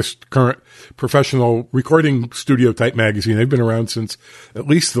longest current professional recording studio type magazine. They've been around since at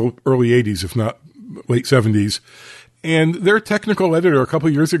least the early 80s, if not late 70s. And their technical editor a couple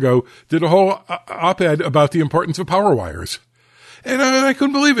of years ago did a whole op-ed about the importance of power wires. And I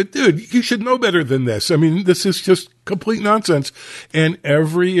couldn't believe it. Dude, you should know better than this. I mean, this is just complete nonsense. And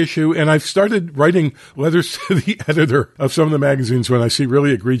every issue, and I've started writing letters to the editor of some of the magazines when I see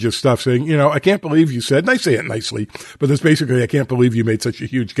really egregious stuff saying, I can't believe you said, and I say it nicely, but it's basically, I can't believe you made such a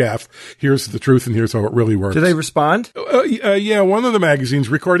huge gaffe. Here's the truth and here's how it really works. Do they respond? Yeah, one of the magazines,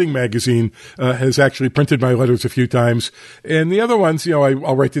 Recording Magazine, has actually printed my letters a few times. And the other ones,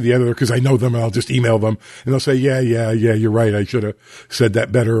 I'll write to the editor because I know them and I'll just email them and they'll say, yeah, you're right. I should have said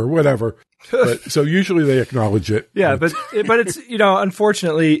that better or whatever. But, so usually they acknowledge it. Yeah, but it's,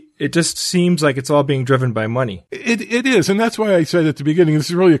 unfortunately, it just seems like it's all being driven by money. It is, and that's why I said at the beginning, this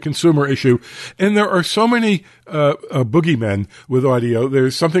is really a consumer issue. And there are so many boogeymen with audio.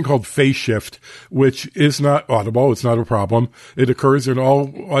 There's something called phase shift, which is not audible. It's not a problem. It occurs in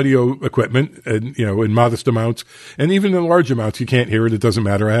all audio equipment, and in modest amounts, and even in large amounts, you can't hear it. It doesn't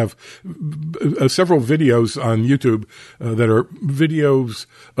matter. I have several videos on YouTube that are videos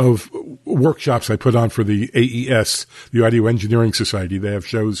of workshops I put on for the AES, the Audio Engineering Society. They have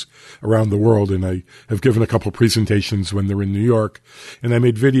shows around the world, and I have given a couple presentations when they're in New York, and I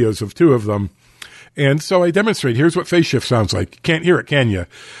made videos of 2 of them. And so I demonstrate, here's what phase shift sounds like. You can't hear it, can you?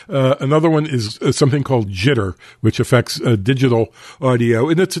 Another one is something called jitter, which affects digital audio,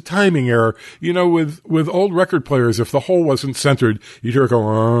 and it's a timing error. With old record players, if the hole wasn't centered, you'd hear it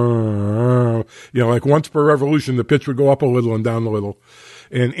go, like once per revolution, the pitch would go up a little and down a little.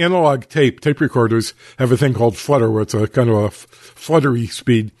 And analog tape recorders have a thing called flutter, where it's a kind of a fluttery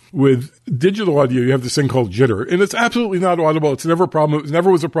speed. With digital audio, you have this thing called jitter, and it's absolutely not audible. It's never a problem. It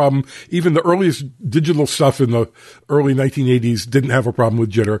never was a problem. Even the earliest digital stuff in the early 1980s didn't have a problem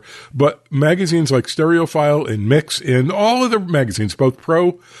with jitter. But magazines like Stereophile and Mix and all other magazines, both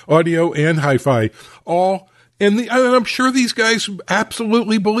pro audio and hi-fi, and I'm sure these guys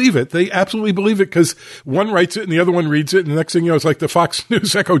absolutely believe it. They absolutely believe it because one writes it and the other one reads it. And the next thing you know, it's like the Fox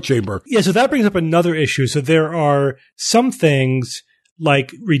News echo chamber. Yeah, so that brings up another issue. So there are some things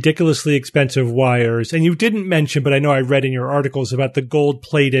like ridiculously expensive wires. And you didn't mention, but I know I read in your articles about the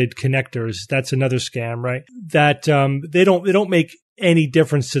gold-plated connectors. That's another scam, right? That they don't make any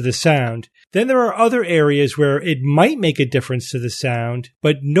difference to the sound. Then there are other areas where it might make a difference to the sound,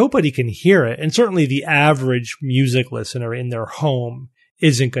 but nobody can hear it. And certainly the average music listener in their home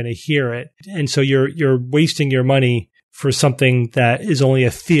isn't going to hear it. And so you're wasting your money for something that is only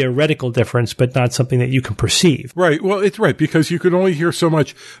a theoretical difference, but not something that you can perceive. Right. Well, it's right, because you can only hear so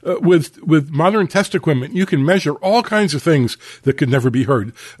much. With modern test equipment, you can measure all kinds of things that could never be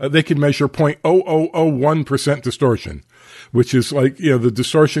heard. They can measure 0.0001% distortion, which is like, the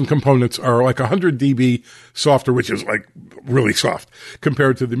distortion components are like 100 dB softer, which is like really soft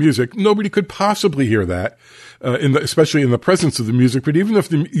compared to the music. Nobody could possibly hear that, especially in the presence of the music. But even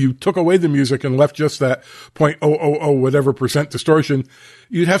if you took away the music and left just that 0.000 whatever percent distortion,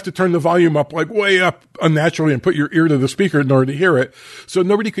 you'd have to turn the volume up like way up unnaturally and put your ear to the speaker in order to hear it. So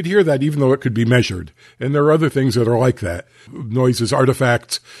nobody could hear that, even though it could be measured. And there are other things that are like that. Noises,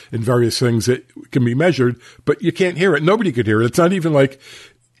 artifacts, and various things that can be measured, but you can't hear it. Nobody could hear it. It's not even like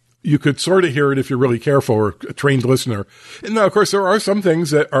you could sort of hear it if you're really careful or a trained listener. And now, of course, there are some things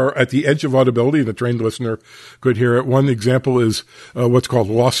that are at the edge of audibility and a trained listener could hear it. One example is what's called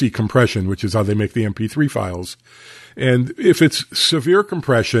lossy compression, which is how they make the MP3 files. And if it's severe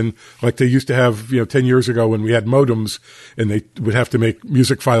compression, like they used to have, 10 years ago when we had modems and they would have to make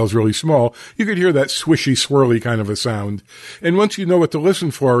music files really small, you could hear that swishy, swirly kind of a sound. And once you know what to listen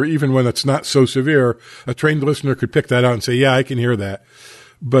for, even when it's not so severe, a trained listener could pick that out and say, yeah, I can hear that.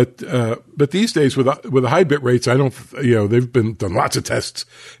 But these days with the high bit rates, I don't, they've been done lots of tests,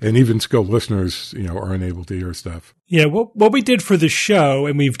 and even skilled listeners, are unable to hear stuff. Yeah. What we did for the show,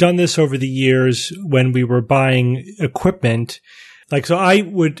 and we've done this over the years when we were buying equipment, so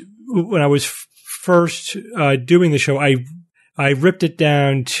when I was first doing the show, I ripped it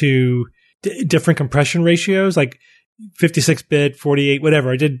down to different compression ratios, like 56-bit, 48,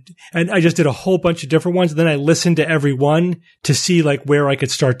 whatever. I just did a whole bunch of different ones. And then I listened to every one to see where I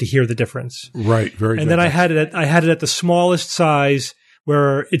could start to hear the difference. Right. Very good. And then I had it at the smallest size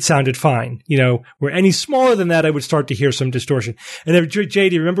where it sounded fine. Where any smaller than that, I would start to hear some distortion. And then, Jay,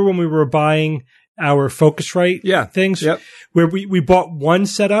 do you remember when we were buying our Focusrite things? Yep. Where we bought one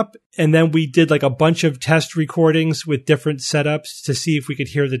setup and then we did a bunch of test recordings with different setups to see if we could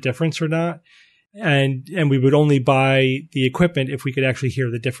hear the difference or not. And we would only buy the equipment if we could actually hear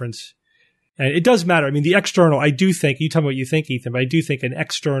the difference. And it does matter. I mean, the external, I do think, you tell me what you think, Ethan, but I do think an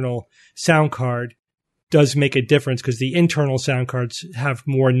external sound card does make a difference because the internal sound cards have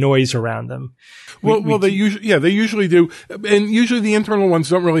more noise around them. They usually do. And usually the internal ones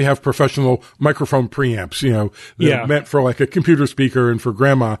don't really have professional microphone preamps, they're meant for a computer speaker and for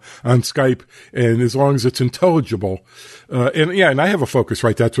grandma on Skype. And as long as it's intelligible. And I have a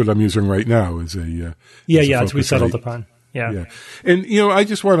Focusrite. That's what I'm using right now is a Focusrite. We settled upon. Yeah. And, I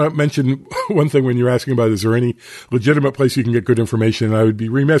just want to mention one thing when you're asking about, is there any legitimate place you can get good information? I would be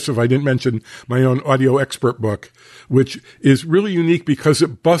remiss if I didn't mention my own audio expert book, which is really unique because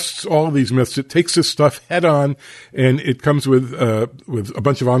it busts all of these myths. It takes this stuff head on, and it comes with a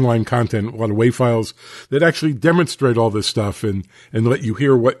bunch of online content, a lot of WAV files that actually demonstrate all this stuff and let you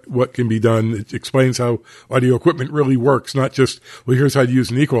hear what can be done. It explains how audio equipment really works, not just, well, here's how to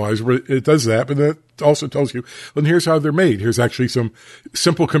use an equalizer. It does that, but it also tells you, well, here's how they're made. Here's actually some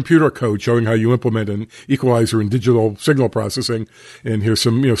simple computer code showing how you implement an equalizer in digital signal processing. And here's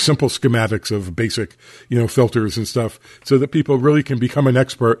some, simple schematics of basic, filters and stuff so that people really can become an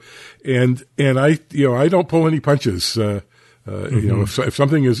expert. And I don't pull any punches. If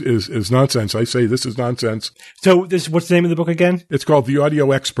something is nonsense, I say this is nonsense. So what's the name of the book again? It's called The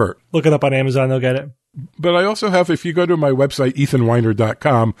Audio Expert. Look it up on Amazon. They'll get it. But I also have, if you go to my website,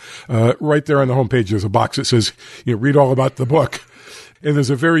 ethanweiner.com, right there on the homepage, there's a box that says, read all about the book. And there's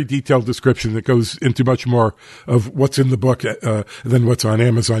a very detailed description that goes into much more of what's in the book than what's on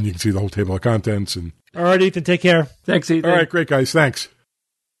Amazon. You can see the whole table of contents. And all right, Ethan, take care. Thanks, Ethan. All right, great, guys. Thanks.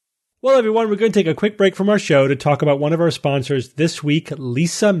 Well, everyone, we're going to take a quick break from our show to talk about one of our sponsors this week,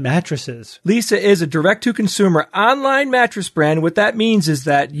 Leesa Mattresses. Leesa is a direct-to-consumer online mattress brand. What that means is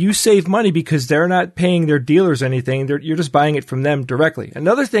that you save money because they're not paying their dealers anything. You're just buying it from them directly.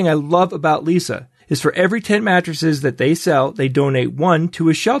 Another thing I love about Leesa is for every 10 mattresses that they sell, they donate one to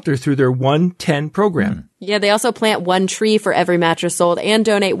a shelter through their 110 program. Yeah, they also plant one tree for every mattress sold and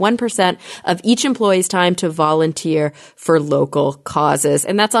donate 1% of each employee's time to volunteer for local causes.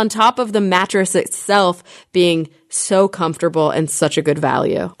 And that's on top of the mattress itself being so comfortable and such a good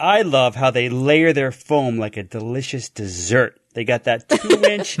value. I love how they layer their foam like a delicious dessert. They got that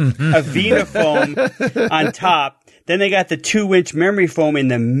 2-inch Avena foam on top. Then they got the 2-inch memory foam in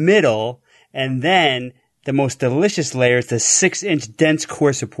the middle. And then the most delicious layer is the 6-inch dense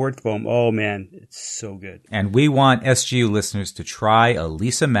core support foam. Oh, man, it's so good. And we want SGU listeners to try a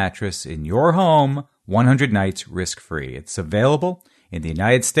Leesa mattress in your home 100 nights risk-free. It's available in the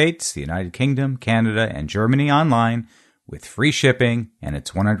United States, the United Kingdom, Canada, and Germany online with free shipping, and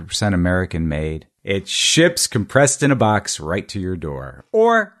it's 100% American-made. It ships compressed in a box right to your door.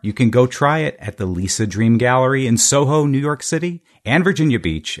 Or you can go try it at the Leesa Dream Gallery in Soho, New York City, and Virginia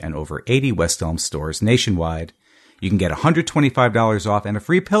Beach, and over 80 West Elm stores nationwide. You can get $125 off and a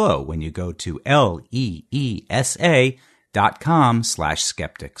free pillow when you go to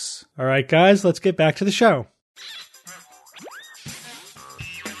leesa.com/skeptics. All right, guys, let's get back to the show.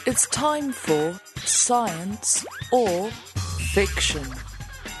 It's time for Science or Fiction.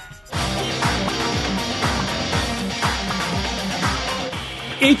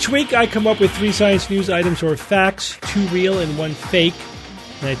 Each week, I come up with 3 science news items or facts, 2 real and 1 fake.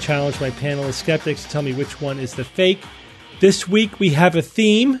 And I challenge my panel of skeptics to tell me which one is the fake. This week, we have a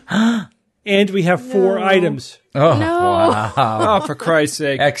theme, and we have 4 items. Oh, No. wow. Oh, for Christ's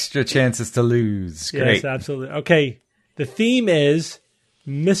sake. Extra chances to lose. Great. Yes, absolutely. Okay, the theme is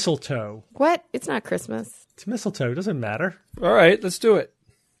mistletoe. What? It's not Christmas. It's mistletoe. It doesn't matter. All right, let's do it.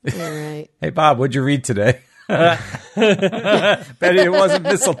 All right. Hey, Bob, what'd you read today? Bet it wasn't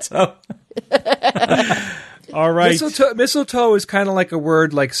mistletoe. All right. Mistletoe is kind of like a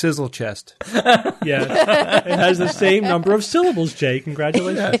word like sizzle chest. Yes. It has the same number of syllables, Jay.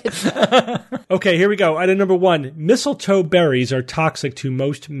 Congratulations. Okay, here we go. Item number 1. Mistletoe berries are toxic to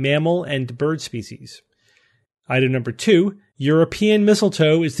most mammal and bird species. Item number 2. European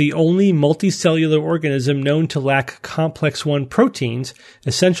mistletoe is the only multicellular organism known to lack complex 1 proteins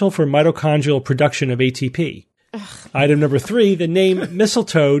essential for mitochondrial production of ATP. Item number 3, the name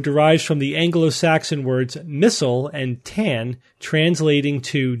mistletoe derives from the Anglo-Saxon words missile and tan, translating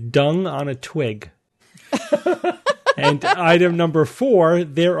to dung on a twig. And item number 4,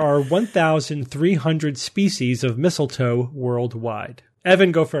 there are 1,300 species of mistletoe worldwide.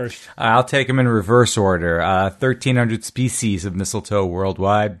 Evan, go first. I'll take them in reverse order. 1,300 species of mistletoe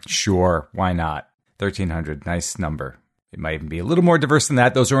worldwide. Sure, why not? 1,300, nice number. It might even be a little more diverse than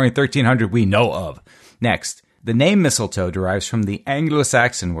that. Those are only 1,300 we know of. Next, the name mistletoe derives from the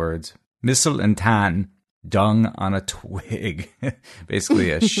Anglo-Saxon words missile and tan, dung on a twig.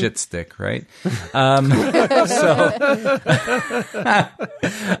 Basically a shit stick, right?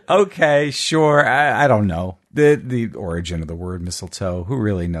 Okay, sure. I don't know. The origin of the word mistletoe, who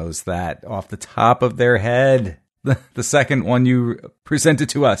really knows that off the top of their head? The second one you presented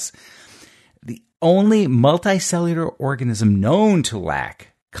to us. The only multicellular organism known to lack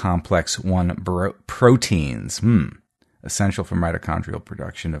complex 1 proteins, essential for mitochondrial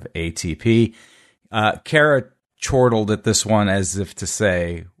production of ATP. Kara chortled at this one as if to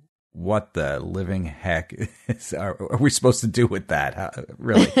say, what the living heck are we supposed to do with that?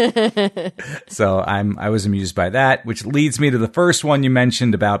 Really? So I was amused by that, which leads me to the first one you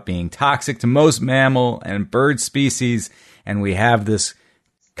mentioned about being toxic to most mammal and bird species. And we have this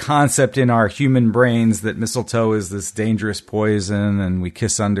concept in our human brains that mistletoe is this dangerous poison and we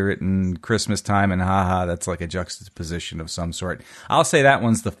kiss under it in Christmas time and haha, that's like a juxtaposition of some sort. I'll say that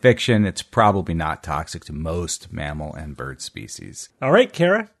one's the fiction. It's probably not toxic to most mammal and bird species. All right,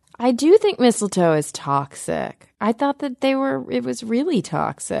 Kara. I do think mistletoe is toxic. I thought that it was really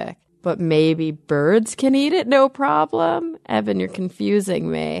toxic. But maybe birds can eat it, no problem. Evan, you're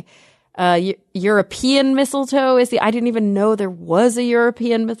confusing me. European mistletoe I didn't even know there was a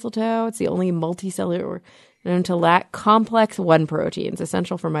European mistletoe. It's the only multicellular known to lack complex 1 proteins,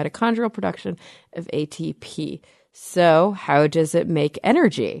 essential for mitochondrial production of ATP. So how does it make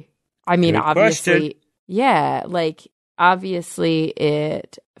energy? I mean, Good obviously, question. yeah, obviously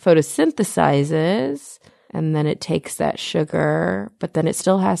it photosynthesizes and then it takes that sugar, but then it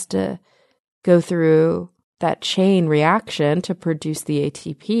still has to go through that chain reaction to produce the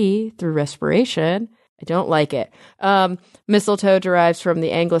ATP through respiration. I don't like it. Mistletoe derives from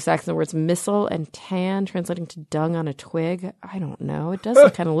the Anglo-Saxon words missile and tan, translating to dung on a twig. I don't know. It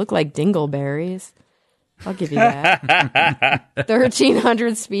does kind of look like dingleberries. I'll give you that.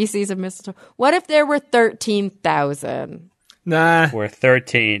 1,300 species of mistletoe. What if there were 13,000? Nah. We're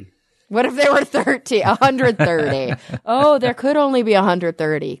 13. What if there were 130? Oh, there could only be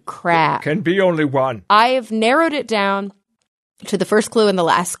 130. Crap. Can be only one. I have narrowed it down to the first clue and the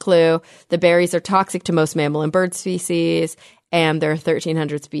last clue. The berries are toxic to most mammal and bird species, and there are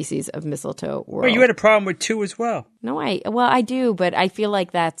 1,300 species of mistletoe world. Well, you had a problem with 2 as well. No, I do, but I feel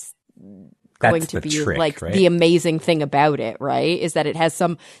like that's going to the be trick, like right? the amazing thing about it, right? Is that it has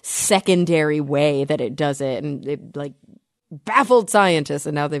some secondary way that it does it, and it baffled scientists,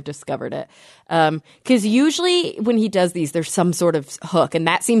 and now they've discovered it. Because usually when he does these, there's some sort of hook, and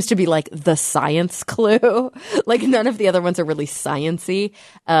that seems to be like the science clue. None of the other ones are really sciencey.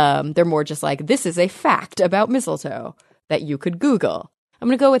 They're more just like, this is a fact about mistletoe that you could Google. I'm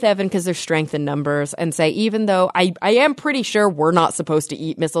going to go with Evan because there's strength in numbers and say, even though I am pretty sure we're not supposed to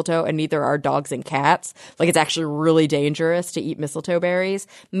eat mistletoe and neither are dogs and cats, it's actually really dangerous to eat mistletoe berries.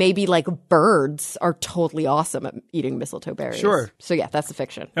 Maybe birds are totally awesome at eating mistletoe berries. Sure. So yeah, that's the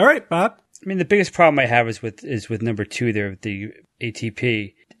fiction. All right, Bob. I mean, the biggest problem I have is with number 2 there, the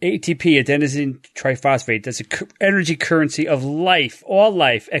ATP. ATP, adenosine triphosphate, that's an energy currency of life, all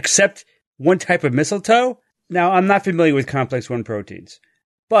life, except one type of mistletoe. Now, I'm not familiar with complex 1 proteins.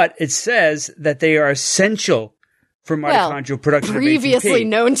 But it says that they are essential for mitochondrial production of ATP. Previously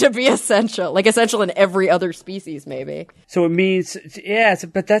known to be essential, essential in every other species, maybe. So it means,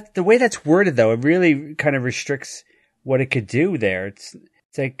 but the way that's worded, though, it really kind of restricts what it could do there.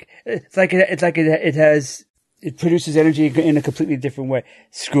 It produces energy in a completely different way.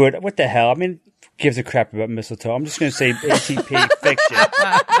 Screw it. What the hell? I mean, who gives a crap about mistletoe? I'm just going to say ATP fiction.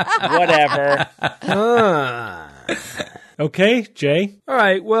 Whatever. Okay, Jay. All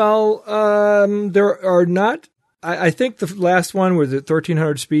right. Well, there are not. I think the last one was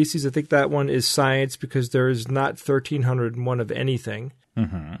 1,300 species. I think that one is science because there is not 1,301 of anything.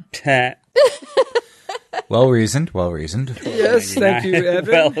 Mm-hmm. Well reasoned. Yes, thank you,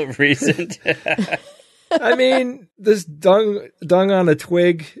 Evan. Well reasoned. I mean, this dung on a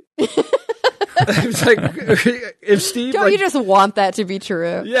twig. It's if Steve, Don't you just want that to be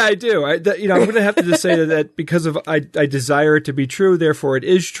true? Yeah, I do. I'm going to have to just say that because of I desire it to be true, therefore it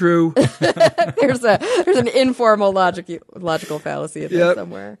is true. There's an informal logical fallacy in there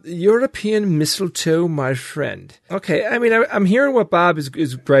somewhere. European mistletoe, my friend. Okay, I mean, I'm hearing what Bob is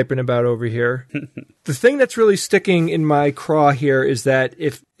griping about over here. The thing that's really sticking in my craw here is that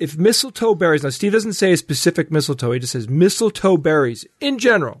if mistletoe berries, now Steve doesn't say a specific mistletoe, he just says mistletoe berries in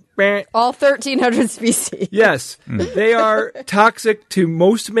general. All 1,300 species. Yes, they are toxic to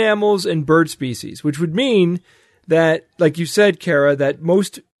most mammals and bird species, which would mean that, like you said, Kara, that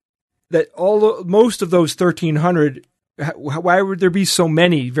most of those 1,300, why would there be so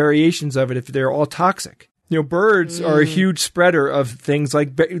many variations of it if they're all toxic? Birds are a huge spreader of things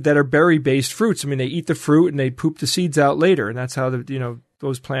that are berry-based fruits. I mean, they eat the fruit and they poop the seeds out later, and that's how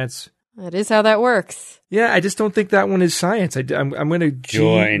those plants. That is how that works. Yeah, I just don't think that one is science. I'm going to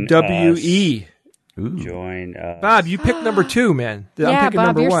Join GWE. Join us. Bob, you picked number 2, man. I'm picking Bob,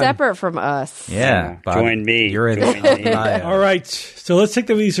 number you're 1. separate from us. Yeah, Bob, join me. You're in Join me. All right. So let's take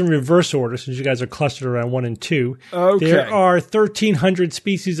these in reverse order since you guys are clustered around 1 and 2. Okay. There are 1,300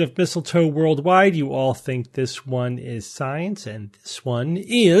 species of mistletoe worldwide. You all think this one is science, and this one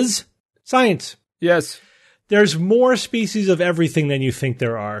is science. Yes. There's more species of everything than you think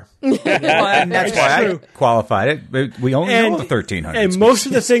there are. Well, and that's why true. I qualified it. But we only know of 1,300 And species. most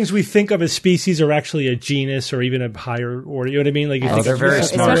of the things we think of as species are actually a genus or even a higher order. You know what I mean? Like you think they're of very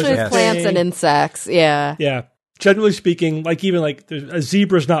mistletoe smart, as Especially a with plants thing. and insects. Yeah. Yeah. Generally speaking, like even like a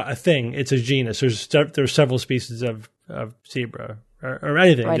zebra is not a thing; it's a genus. There's several species of zebra or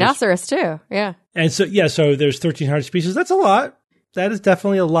anything. Rhinoceros too. Yeah. And so so there's 1,300 species. That's a lot. That is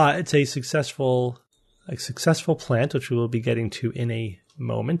definitely a lot. It's a successful plant, which we will be getting to in a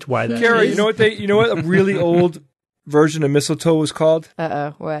moment. Why that? Kara, is. you know what a really old version of mistletoe was called?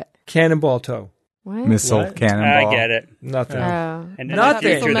 What? Cannonball toe. What? Missile What? I cannonball. get it. Nothing. Oh. And in Nothing.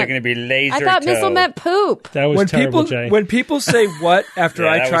 the future, they're going to be laser I thought toe. missile meant poop. That was terrible, Jay. When people say what after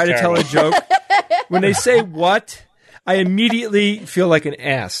Yeah, I that try was to tell a joke, when they say what, I immediately feel like an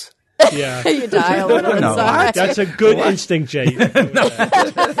ass. Yeah. You die a little No. inside. That's a good instinct, Jay.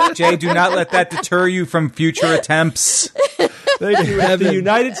 Jay, do not let that deter you from future attempts. Thank you, The Evan.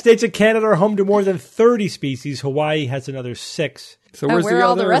 United States and Canada are home to more than 30 species. Hawaii has another 6. So And where are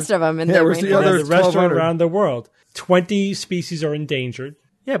all the rest of them in the where's the rainforest? other The rest are 1,200? around the world. 20 species are endangered.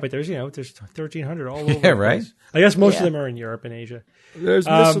 Yeah, but there's 1,300 all over. Yeah, the right. place. I guess most of Yeah. them are in Europe and Asia. There's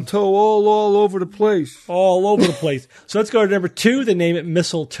mistletoe all over the place. All over the place. So let's go to number 2. The name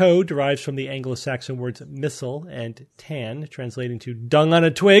mistletoe derives from the Anglo-Saxon words missile and tan, translating to dung on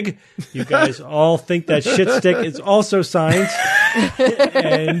a twig. You guys all think that shit stick is also science.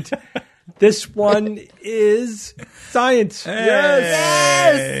 And this one is science.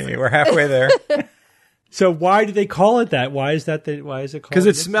 Hey, we're halfway there. So why do they call it that? Why is it called? Because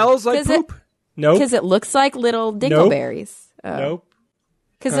it smells like 'Cause it- poop. Nope. Because it looks like little dingleberries. Nope.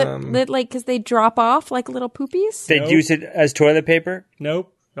 Because they drop off like little poopies. They'd use it as toilet paper?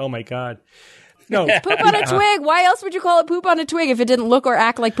 Nope. Oh my God. No. Poop on a twig. Why else would you call it poop on a twig if it didn't look or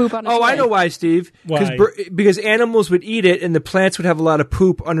act like poop on a twig? Oh, I know why, Steve. Why? Because animals would eat it, and the plants would have a lot of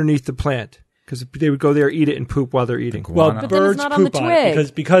poop underneath the plant. Because they would go there, eat it, and poop while they're eating. Well, But then it's birds not on the poop on it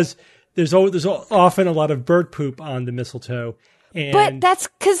twig. because there's often a lot of bird poop on the mistletoe. And But that's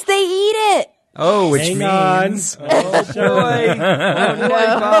because they eat it. Oh, which hang means on. Oh, boy,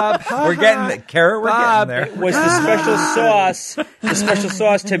 Bob. we're getting Kara. We're Bob. getting there. Was the special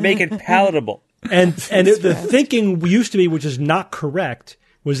sauce to make it palatable? And the thinking used to be, which is not correct,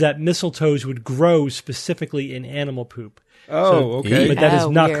 was that mistletoes would grow specifically in animal poop. Oh, okay. But that is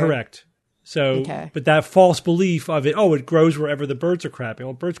not weird. correct. So, Okay. but that false belief of it, it grows wherever the birds are crapping.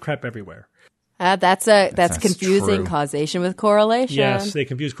 Well, birds crap everywhere. That's That's confusing true. causation with correlation. Yes, they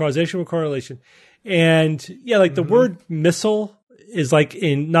confuse causation with correlation. And yeah, like the word missile is like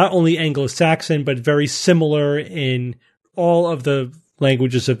in not only Anglo-Saxon, but very similar in all of the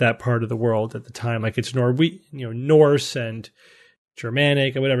languages of that part of the world at the time. Like it's Norse and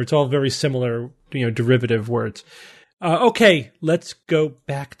Germanic and whatever. It's all very similar, derivative words. Okay, let's go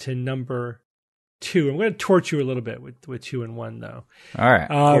back to number 2. I'm going to torture you a little bit with 2 and 1 though. All right.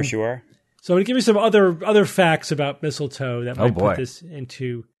 Of course you are. So I'm going to give you some other facts about mistletoe that might boy. put this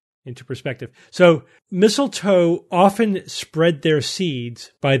into perspective. So mistletoe often spread their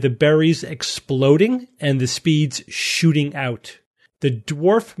seeds by the berries exploding and the seeds shooting out. The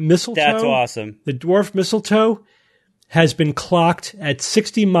dwarf mistletoe. That's awesome. The dwarf mistletoe has been clocked at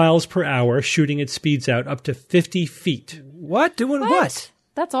 60 miles per hour, shooting its speeds out up to 50 feet. What? Doing what?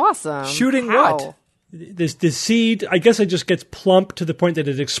 That's awesome. Shooting How? what? The seed, I guess it just gets plump to the point that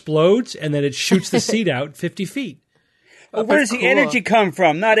it explodes and then it shoots the seed out 50 feet. Well, where does the energy come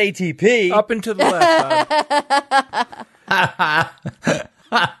from? Not ATP. Up and to the left, Bob.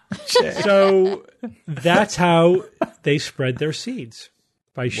 So that's how they spread their seeds,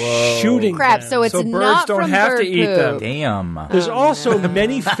 by shooting Crap. them. So it's So birds not don't from have to bird eat poop. them. Damn. There's also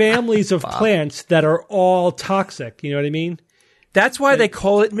many families of plants that are all toxic. You know what I mean? That's why they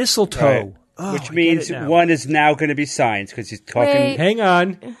call it mistletoe. Right. Oh, Which I get means it now. one is now going to be science because he's talking. Wait. Hang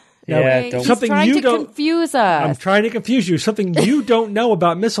on. Now, Yeah, Wait, don't- he's something trying you to don't- confuse I'm us. trying to confuse you. Something you don't know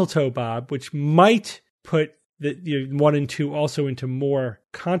about mistletoe, Bob, which might put the 1 and 2 also into more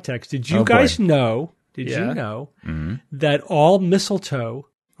context. Did you Oh, boy. guys know? Did Yeah. you know that all mistletoe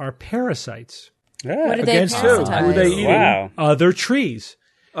are parasites? Yeah. What do they Against who? parasitize? Who are they eating? Wow. Other trees.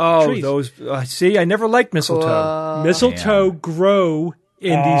 Oh, Trees. those. See, I never liked mistletoe. Mistletoe grow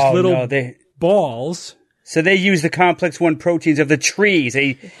in these Oh, little no, they- balls. So they use the complex 1 proteins of the trees.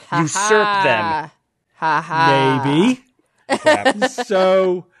 They usurp them. Ha ha. Maybe. Crap,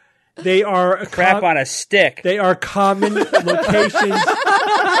 So they are a Crap on a stick. They are common locations.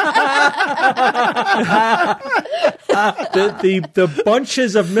 the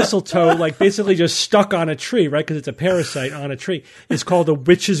bunches of mistletoe, like basically just stuck on a tree, right? Because it's a parasite on a tree. Is called a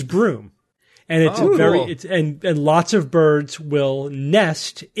witch's broom, And it's cool. and lots of birds will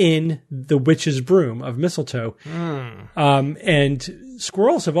nest in the witch's broom of mistletoe. And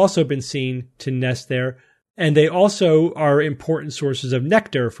squirrels have also been seen to nest there. And they also are important sources of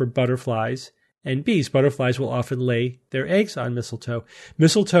nectar for butterflies and bees. Butterflies will often lay their eggs on mistletoe.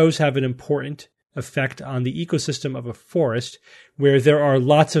 Mistletoes have an important effect on the ecosystem of a forest. Where there are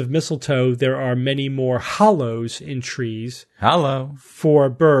lots of mistletoe, there are many more hollows in trees. Hello. For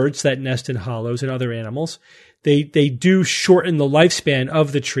birds that nest in hollows and other animals. They do shorten the lifespan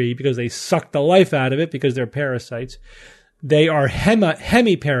of the tree because they suck the life out of it because they're parasites. They are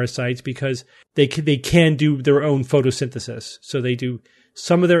hemiparasites because they can do their own photosynthesis. So they do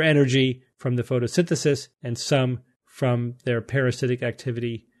some of their energy from the photosynthesis and some from their parasitic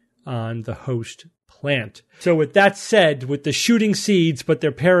activity on the host plant. So with that said, with the shooting seeds, but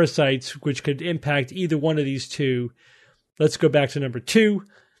they're parasites, which could impact either one of these two, let's go back to number 2.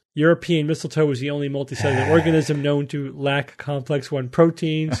 European mistletoe was the only multicellular organism known to lack complex 1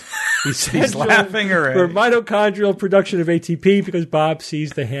 proteins. He's laughing already. For mitochondrial production of ATP because Bob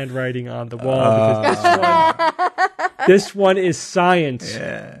sees the handwriting on the wall. Because this one is science.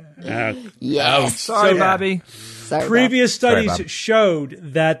 Yes. Sorry, Bobby. Sorry, Previous Sorry, studies Bob. showed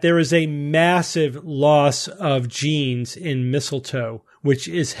that there is a massive loss of genes in mistletoe, which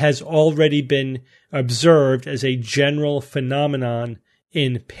has already been observed as a general phenomenon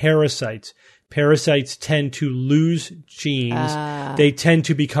in parasites. Parasites tend to lose genes. They tend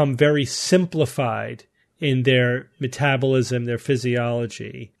to become very simplified in their metabolism, their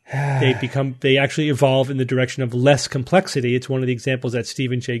physiology. They actually evolve in the direction of less complexity. It's one of the examples that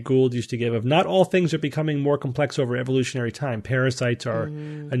Stephen Jay Gould used to give of not all things are becoming more complex over evolutionary time. Parasites are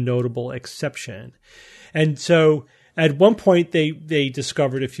a notable exception. And so at one point they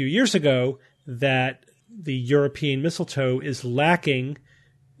discovered a few years ago that the European mistletoe is lacking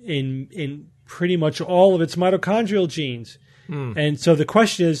in pretty much all of its mitochondrial genes. And so the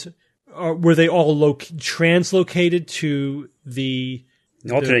question is, were they all translocated to the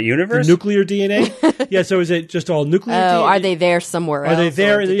alternate universe? The nuclear DNA? Yeah, so is it just all nuclear DNA? Are they there somewhere else? Are they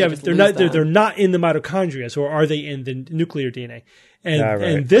there? Or did Yeah, they but just they're lose not. them? They're not in the mitochondria. So are they in the nuclear DNA?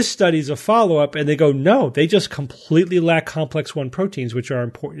 And this study is a follow up, and they go, no, they just completely lack complex 1 proteins, which are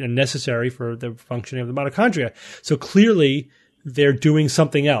important and necessary for the functioning of the mitochondria. So clearly, they're doing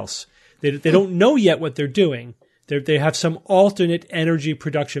something else. They don't know yet what they're doing. They have some alternate energy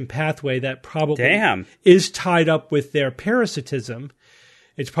production pathway that probably is tied up with their parasitism.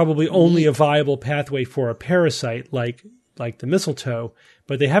 It's probably only a viable pathway for a parasite like the mistletoe,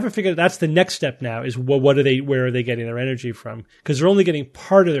 but they haven't figured. That's the next step now. Is where are they getting their energy from? Because they're only getting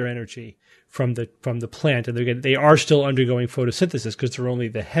part of their energy from the plant, and they are still undergoing photosynthesis because they're only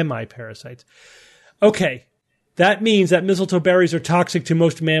the hemiparasites. Okay. That means that mistletoe berries are toxic to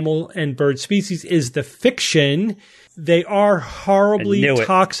most mammal and bird species is the fiction. They are horribly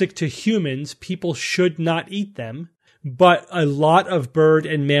toxic to humans. People should not eat them. But a lot of bird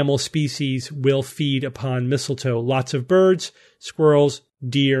and mammal species will feed upon mistletoe. Lots of birds, squirrels,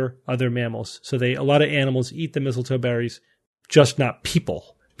 deer, other mammals. So a lot of animals eat the mistletoe berries, just not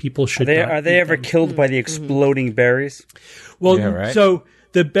people. People should not. Are they ever killed by the exploding berries? Well, yeah, right. So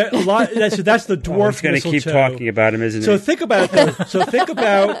that's the dwarf going to keep talking about him, isn't so he? Think about it. Though. So think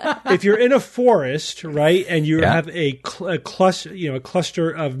about if you're in a forest, right, and you have a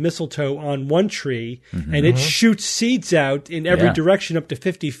cluster of mistletoe on one tree, and it shoots seeds out in every direction up to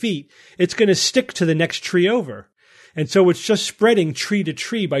 50 feet. It's going to stick to the next tree over, and so it's just spreading tree to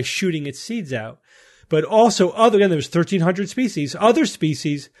tree by shooting its seeds out. But also, there's 1,300 species. Other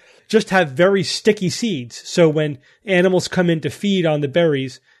species just have very sticky seeds. So when animals come in to feed on the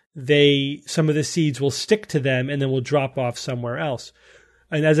berries, some of the seeds will stick to them and then will drop off somewhere else.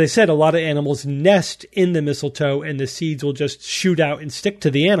 And as I said, a lot of animals nest in the mistletoe, and the seeds will just shoot out and stick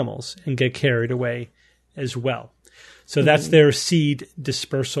to the animals and get carried away as well. So that's their seed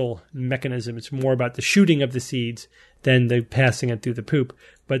dispersal mechanism. It's more about the shooting of the seeds than the passing it through the poop.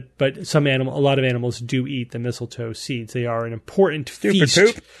 But a lot of animals do eat the mistletoe seeds. They are an important feast.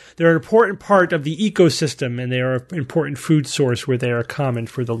 Poop. They're an important part of the ecosystem, and they are an important food source where they are common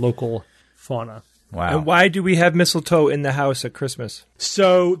for the local fauna. Wow. And why do we have mistletoe in the house at Christmas?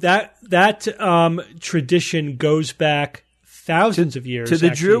 So that tradition goes back thousands of years to the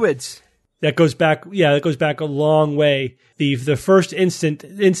actually. Druids. That goes back a long way. The first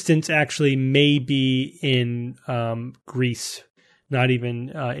instance actually may be in Greece, not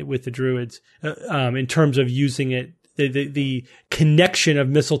even with the Druids, in terms of using it, the connection of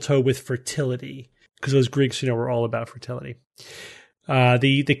mistletoe with fertility, because those Greeks, were all about fertility.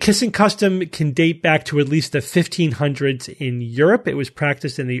 The kissing custom can date back to at least the 1500s in Europe. It was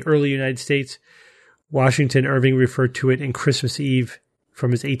practiced in the early United States. Washington Irving referred to it in Christmas Eve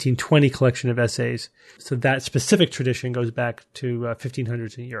from his 1820 collection of essays. So that specific tradition goes back to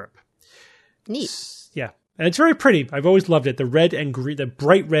 1500s in Europe. Neat. Yeah. And it's very pretty. I've always loved it. The red and green, the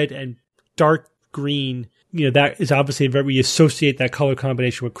bright red and dark green, that is obviously we associate that color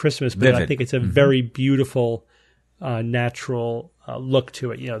combination with Christmas, but Vivid. I think it's a very beautiful, natural look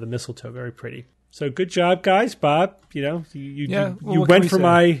to it. The mistletoe, very pretty. So good job, guys. Bob, you went for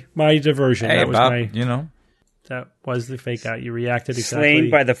my diversion. Hey, That was Bob, that was the fake out. You reacted exactly. Slain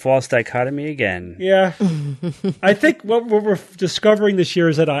by the false dichotomy again. Yeah. I think what we're discovering this year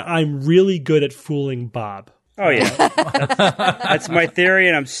is that I'm really good at fooling Bob. Oh, yeah. That's my theory,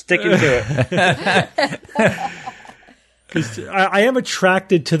 and I'm sticking to it. Because I am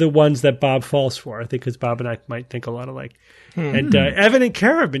attracted to the ones that Bob falls for. I think because Bob and I might think a lot alike. And Evan and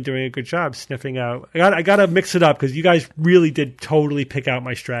Kara have been doing a good job sniffing out. I got to mix it up because you guys really did totally pick out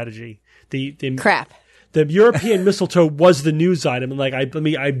my strategy. The Crap. The European mistletoe was the news item, and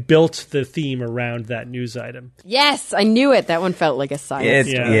I built the theme around that news item. Yes, I knew it. That one felt like a science.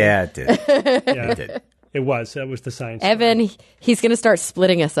 it did. Yeah, It did. it was. That was the science. Evan, he's going to start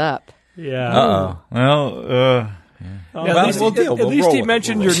splitting us up. Yeah. Uh-oh. Well, Yeah, well, at least, we'll deal. at We'll least roll he with it.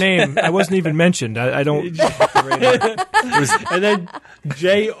 mentioned We'll your name. I wasn't even mentioned. I don't. And then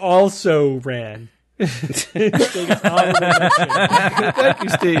Jay also ran. Thank you,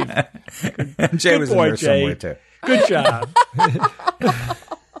 Steve. Jay was in boy, there Jay. somewhere, too. Good job.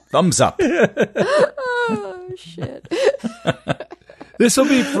 Thumbs up. Oh, shit. This will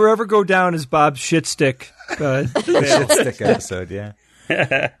be forever go down as Bob's shit stick. Shit stick episode, yeah.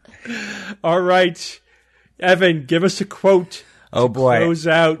 All right. Evan, give us a quote. Oh, boy. Close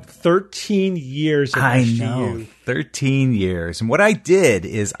out 13 years of I SGU. know. 13 years. And what I did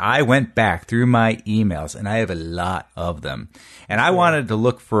is I went back through my emails, and I have a lot of them. And I wanted to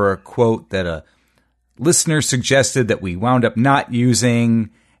look for a quote that a listener suggested that we wound up not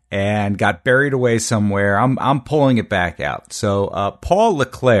using and got buried away somewhere. I'm pulling it back out. So Paul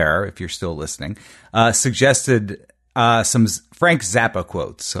LeClaire, if you're still listening, suggested some Frank Zappa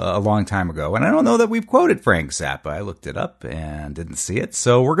quotes a long time ago. And I don't know that we've quoted Frank Zappa. I looked it up and didn't see it.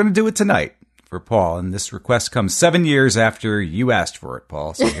 So we're going to do it tonight for Paul. And this request comes 7 years after you asked for it,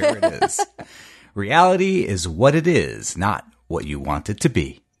 Paul. So here it is. Reality is what it is, not what you want it to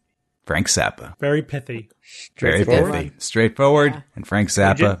be. Frank Zappa. Very pithy. Very pithy. Straightforward. Yeah. And Frank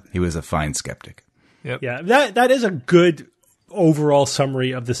Zappa, he was a fine skeptic. Yep. Yeah, that is a good overall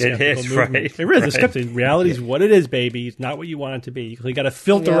summary of the skeptical movement. Right, it really is. right. The skeptic reality is what it is, baby. It's not what you want it to be. You got to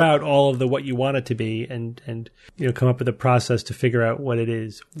filter out all of the what you want it to be, and come up with a process to figure out what it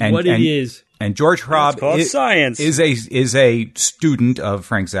is. And George Hrob is a student of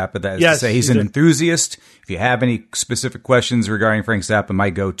Frank Zappa. That is to say, he's an enthusiast. If you have any specific questions regarding Frank Zappa, my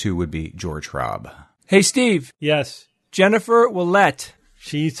go-to would be George Hrob. Hey, Steve. Yes. Jennifer Willette.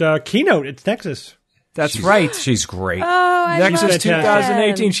 She's Keynote. It's Nexus. That's right. She's great. Oh, Nexus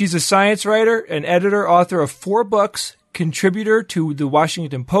 2018. She's a science writer, an editor, author of 4 books, contributor to the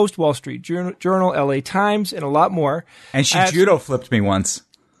Washington Post, Wall Street Journal, LA Times, and a lot more. And she judo flipped me once.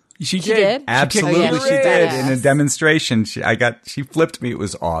 She did? Absolutely, she did. In a demonstration, she flipped me. It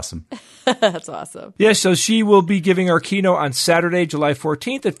was awesome. That's awesome. Yeah, so she will be giving our keynote on Saturday, July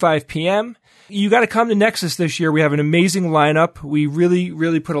 14th at 5 p.m. You got to come to Nexus this year. We have an amazing lineup. We really,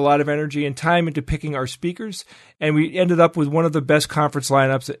 really put a lot of energy and time into picking our speakers, and we ended up with one of the best conference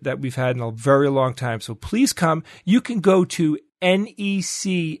lineups that we've had in a very long time. So please come. You can go to necss.org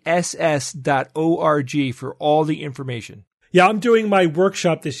for all the information. Yeah, I'm doing my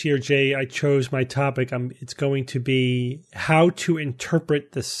workshop this year, Jay. I chose my topic. It's going to be how to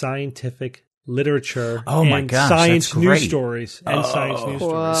interpret the scientific literature science news stories. Science news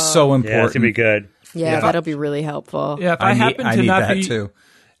stories. So important. Yeah, it's going to be good. Yeah, that'll be really helpful. Yeah, if I happen to need not that be, too.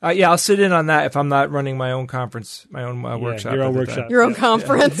 I'll sit in on that if I'm not running my own conference, my own workshop. Your own workshop. Your own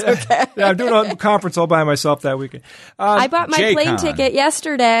conference, okay. Yeah, I'm doing a conference all by myself that weekend. I bought my plane ticket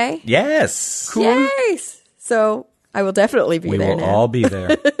yesterday. Yes. Cool. Yes. So I will definitely be there now. We will all be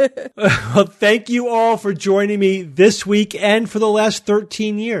there. Well, thank you all for joining me this week and for the last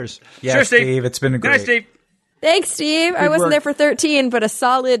 13 years. Yeah, Sure, Steve, it's been a great. Nice, Steve. Thanks, Steve. I wasn't work. there for 13, but a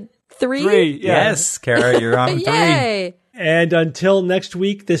solid 3. 3, yeah. Yes, Kara, you're on 3. Yay. And until next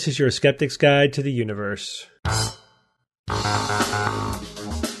week, this is your Skeptic's Guide to the Universe.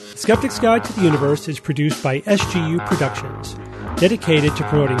 Skeptic's Guide to the Universe is produced by SGU Productions. dedicated to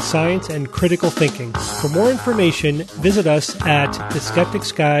promoting science and critical thinking. For more information, visit us at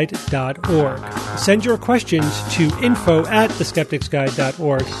theskepticsguide.org. Send your questions to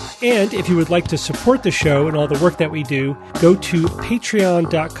info@theskepticsguide.org. And if you would like to support the show and all the work that we do, go to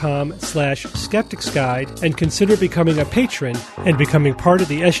patreon.com/skepticsguide and consider becoming a patron and becoming part of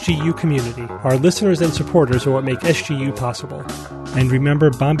the SGU community. Our listeners and supporters are what make SGU possible. And remember,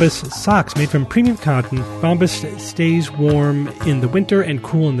 Bombas socks made from premium cotton. Bombas stays warm in the winter and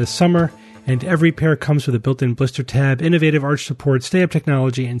cool in the summer. And every pair comes with a built-in blister tab, innovative arch support, stay-up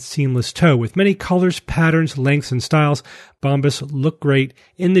technology, and seamless toe. With many colors, patterns, lengths, and styles, Bombas look great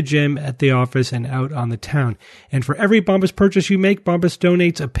in the gym, at the office, and out on the town. And for every Bombas purchase you make, Bombas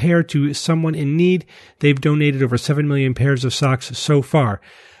donates a pair to someone in need. They've donated over 7 million pairs of socks so far.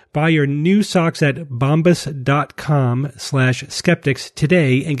 Buy your new socks at bombas.com/skeptics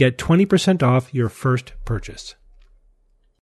today and get 20% off your first purchase.